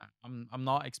thing. I'm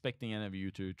not expecting any of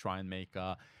you to try and make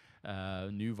a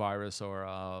new virus or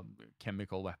a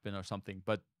chemical weapon or something,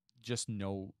 but just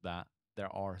know that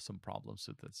there are some problems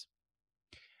with this.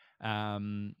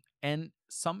 And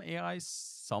some AIs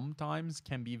sometimes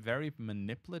can be very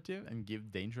manipulative and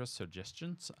give dangerous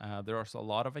suggestions. There are a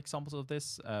lot of examples of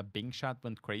this. Bing Chat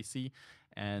went crazy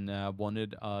and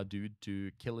wanted a dude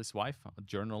to kill his wife, a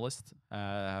journalist,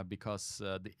 because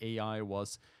the AI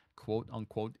was quote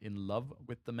unquote in love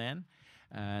with the man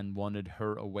and wanted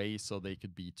her away so they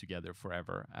could be together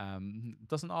forever.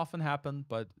 Doesn't often happen,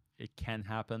 but It can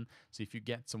happen. So if you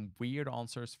get some weird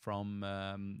answers from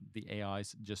the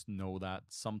AIs, just know that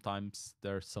sometimes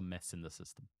there's some mess in the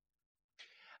system.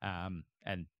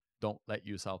 And don't let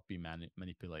yourself be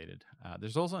manipulated.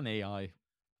 There's also an AI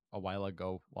a while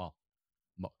ago, well,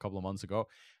 a couple of months ago,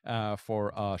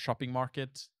 for a shopping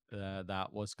market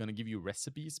that was going to give you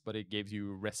recipes, but it gave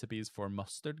you recipes for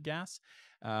mustard gas,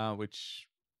 which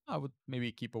I would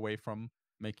maybe keep away from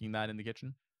making that in the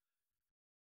kitchen.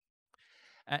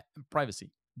 Uh,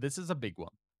 Privacy. This is a big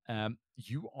one.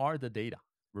 You are the data.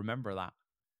 Remember that.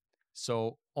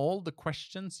 So all the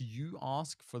questions you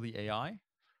ask for the AI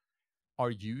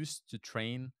are used to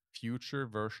train future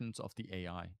versions of the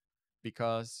AI.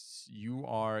 Because you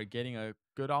are getting a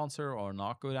good answer or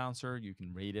not good answer, you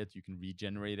can rate it, you can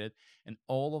regenerate it, and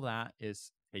all of that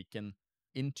is taken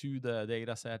into the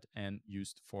data set and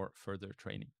used for further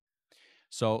training.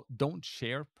 So don't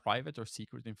share private or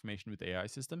secret information with AI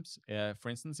systems. For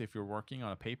instance, if you're working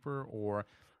on a paper or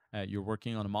you're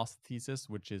working on a master thesis,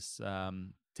 which is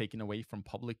taken away from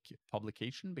public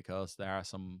publication because there are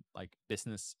some like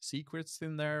business secrets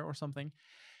in there or something,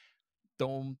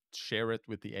 don't share it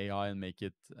with the AI and make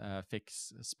it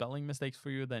fix spelling mistakes for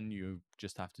you. Then you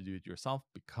just have to do it yourself,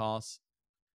 because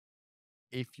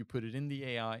if you put it in the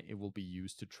AI, it will be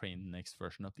used to train the next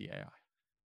version of the AI.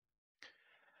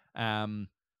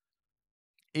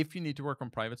 If you need to work on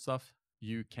private stuff,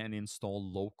 you can install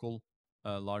local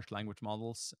large language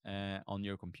models on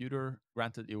your computer.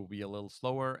 Granted, it will be a little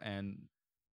slower and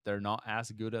they're not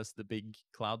as good as the big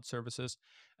cloud services,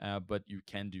 but you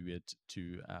can do it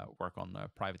to work on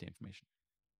private information.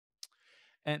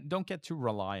 And don't get too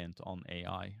reliant on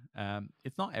AI.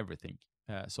 It's not everything.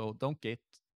 So don't get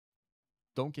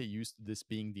used to this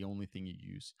being the only thing you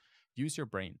use. Use your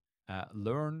brain.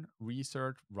 Learn,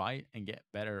 research, write, and get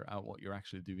better at what you're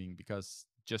actually doing, because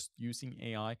just using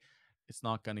AI, it's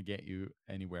not going to get you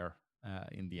anywhere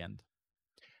in the end.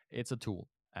 It's a tool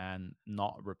and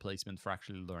not a replacement for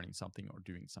actually learning something or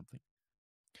doing something.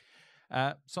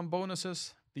 Some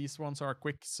bonuses. These ones are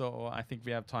quick, so I think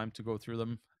we have time to go through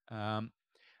them.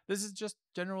 This is just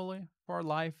generally for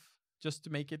life, just to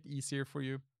make it easier for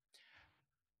you.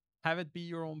 Have it be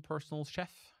your own personal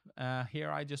chef. Here,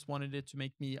 I just wanted it to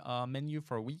make me a menu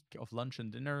for a week of lunch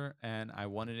and dinner, and I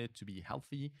wanted it to be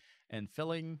healthy and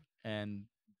filling and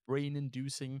brain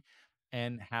inducing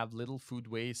and have little food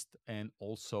waste and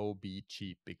also be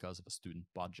cheap because of a student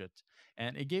budget.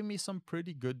 And it gave me some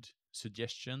pretty good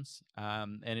suggestions.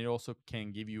 And it also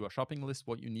can give you a shopping list,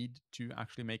 what you need to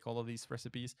actually make all of these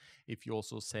recipes. If you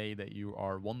also say that you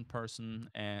are one person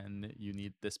and you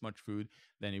need this much food,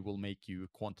 then it will make you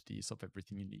quantities of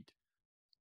everything you need.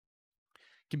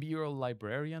 Can be your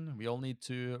librarian. We all need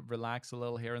to relax a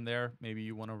little here and there. Maybe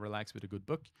you want to relax with a good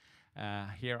book.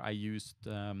 Here I used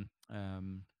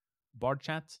Bard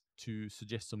Chat to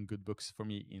suggest some good books for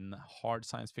me in hard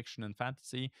science fiction and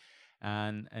fantasy,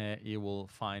 and it will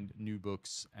find new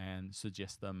books and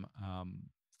suggest them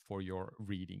for your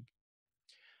reading.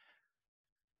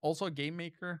 Also, a game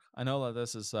maker. I know that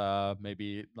this is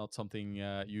maybe not something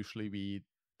usually we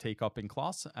take up in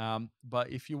class, but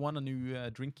if you want a new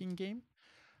drinking game,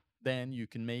 then you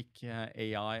can make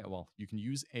AI. Well, you can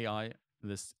use AI.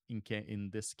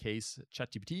 In this case,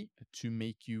 ChatGPT, to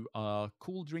make you a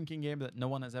cool drinking game that no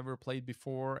one has ever played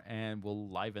before and will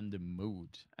liven the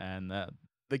mood. And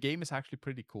the game is actually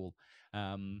pretty cool.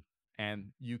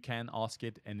 And you can ask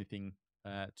it anything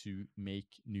to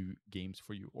make new games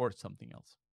for you or something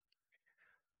else.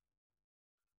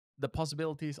 The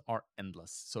possibilities are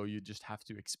endless. So you just have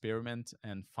to experiment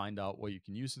and find out what you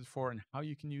can use it for and how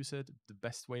you can use it. The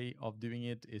best way of doing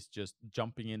it is just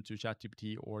jumping into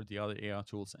ChatGPT or the other AI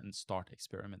tools and start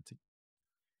experimenting.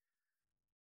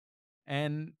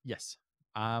 And yes,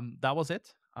 that was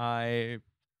it. I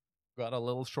got a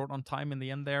little short on time in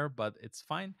the end there, but it's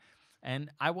fine.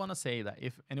 And I want to say that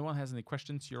if anyone has any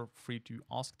questions, you're free to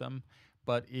ask them.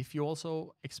 But if you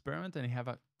also experiment and you have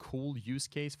a cool use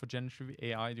case for generative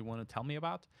AI you want to tell me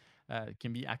about, it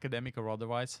can be academic or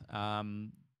otherwise,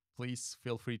 please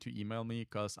feel free to email me,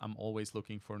 because I'm always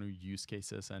looking for new use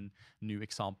cases and new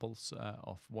examples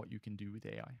of what you can do with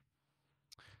AI.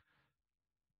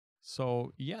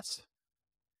 So, yes,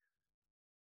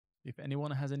 if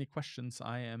anyone has any questions,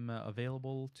 I am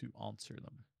available to answer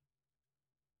them.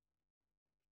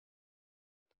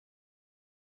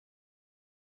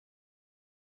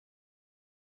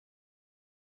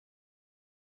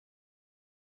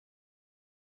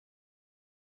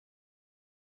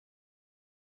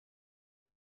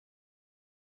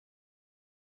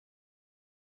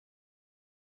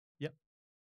 Yep.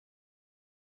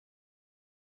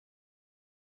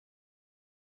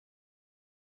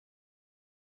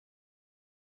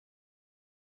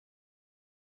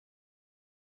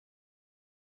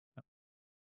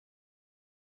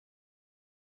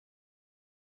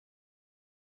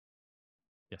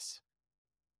 Yes.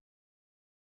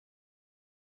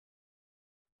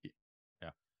 Y-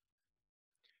 Yeah.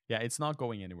 Yeah, it's not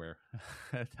going anywhere.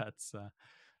 that's uh,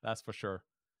 that's for sure.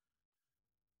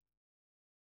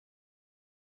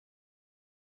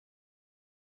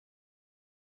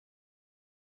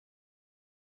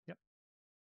 Yep.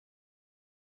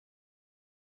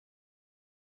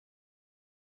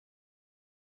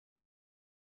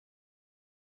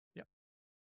 Yep.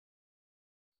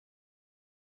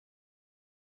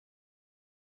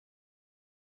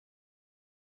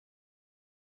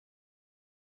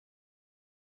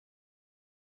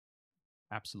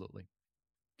 Absolutely.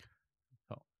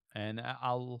 So, and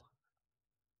I'll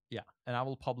yeah, and I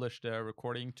will publish the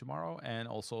recording tomorrow and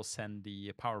also send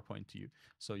the PowerPoint to you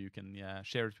so you can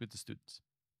share it with the students.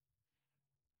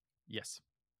 Yes.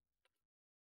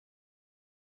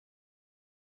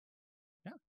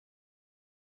 Yeah,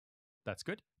 that's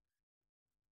good.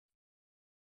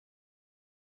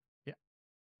 Yeah.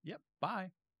 Yep.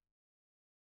 Bye.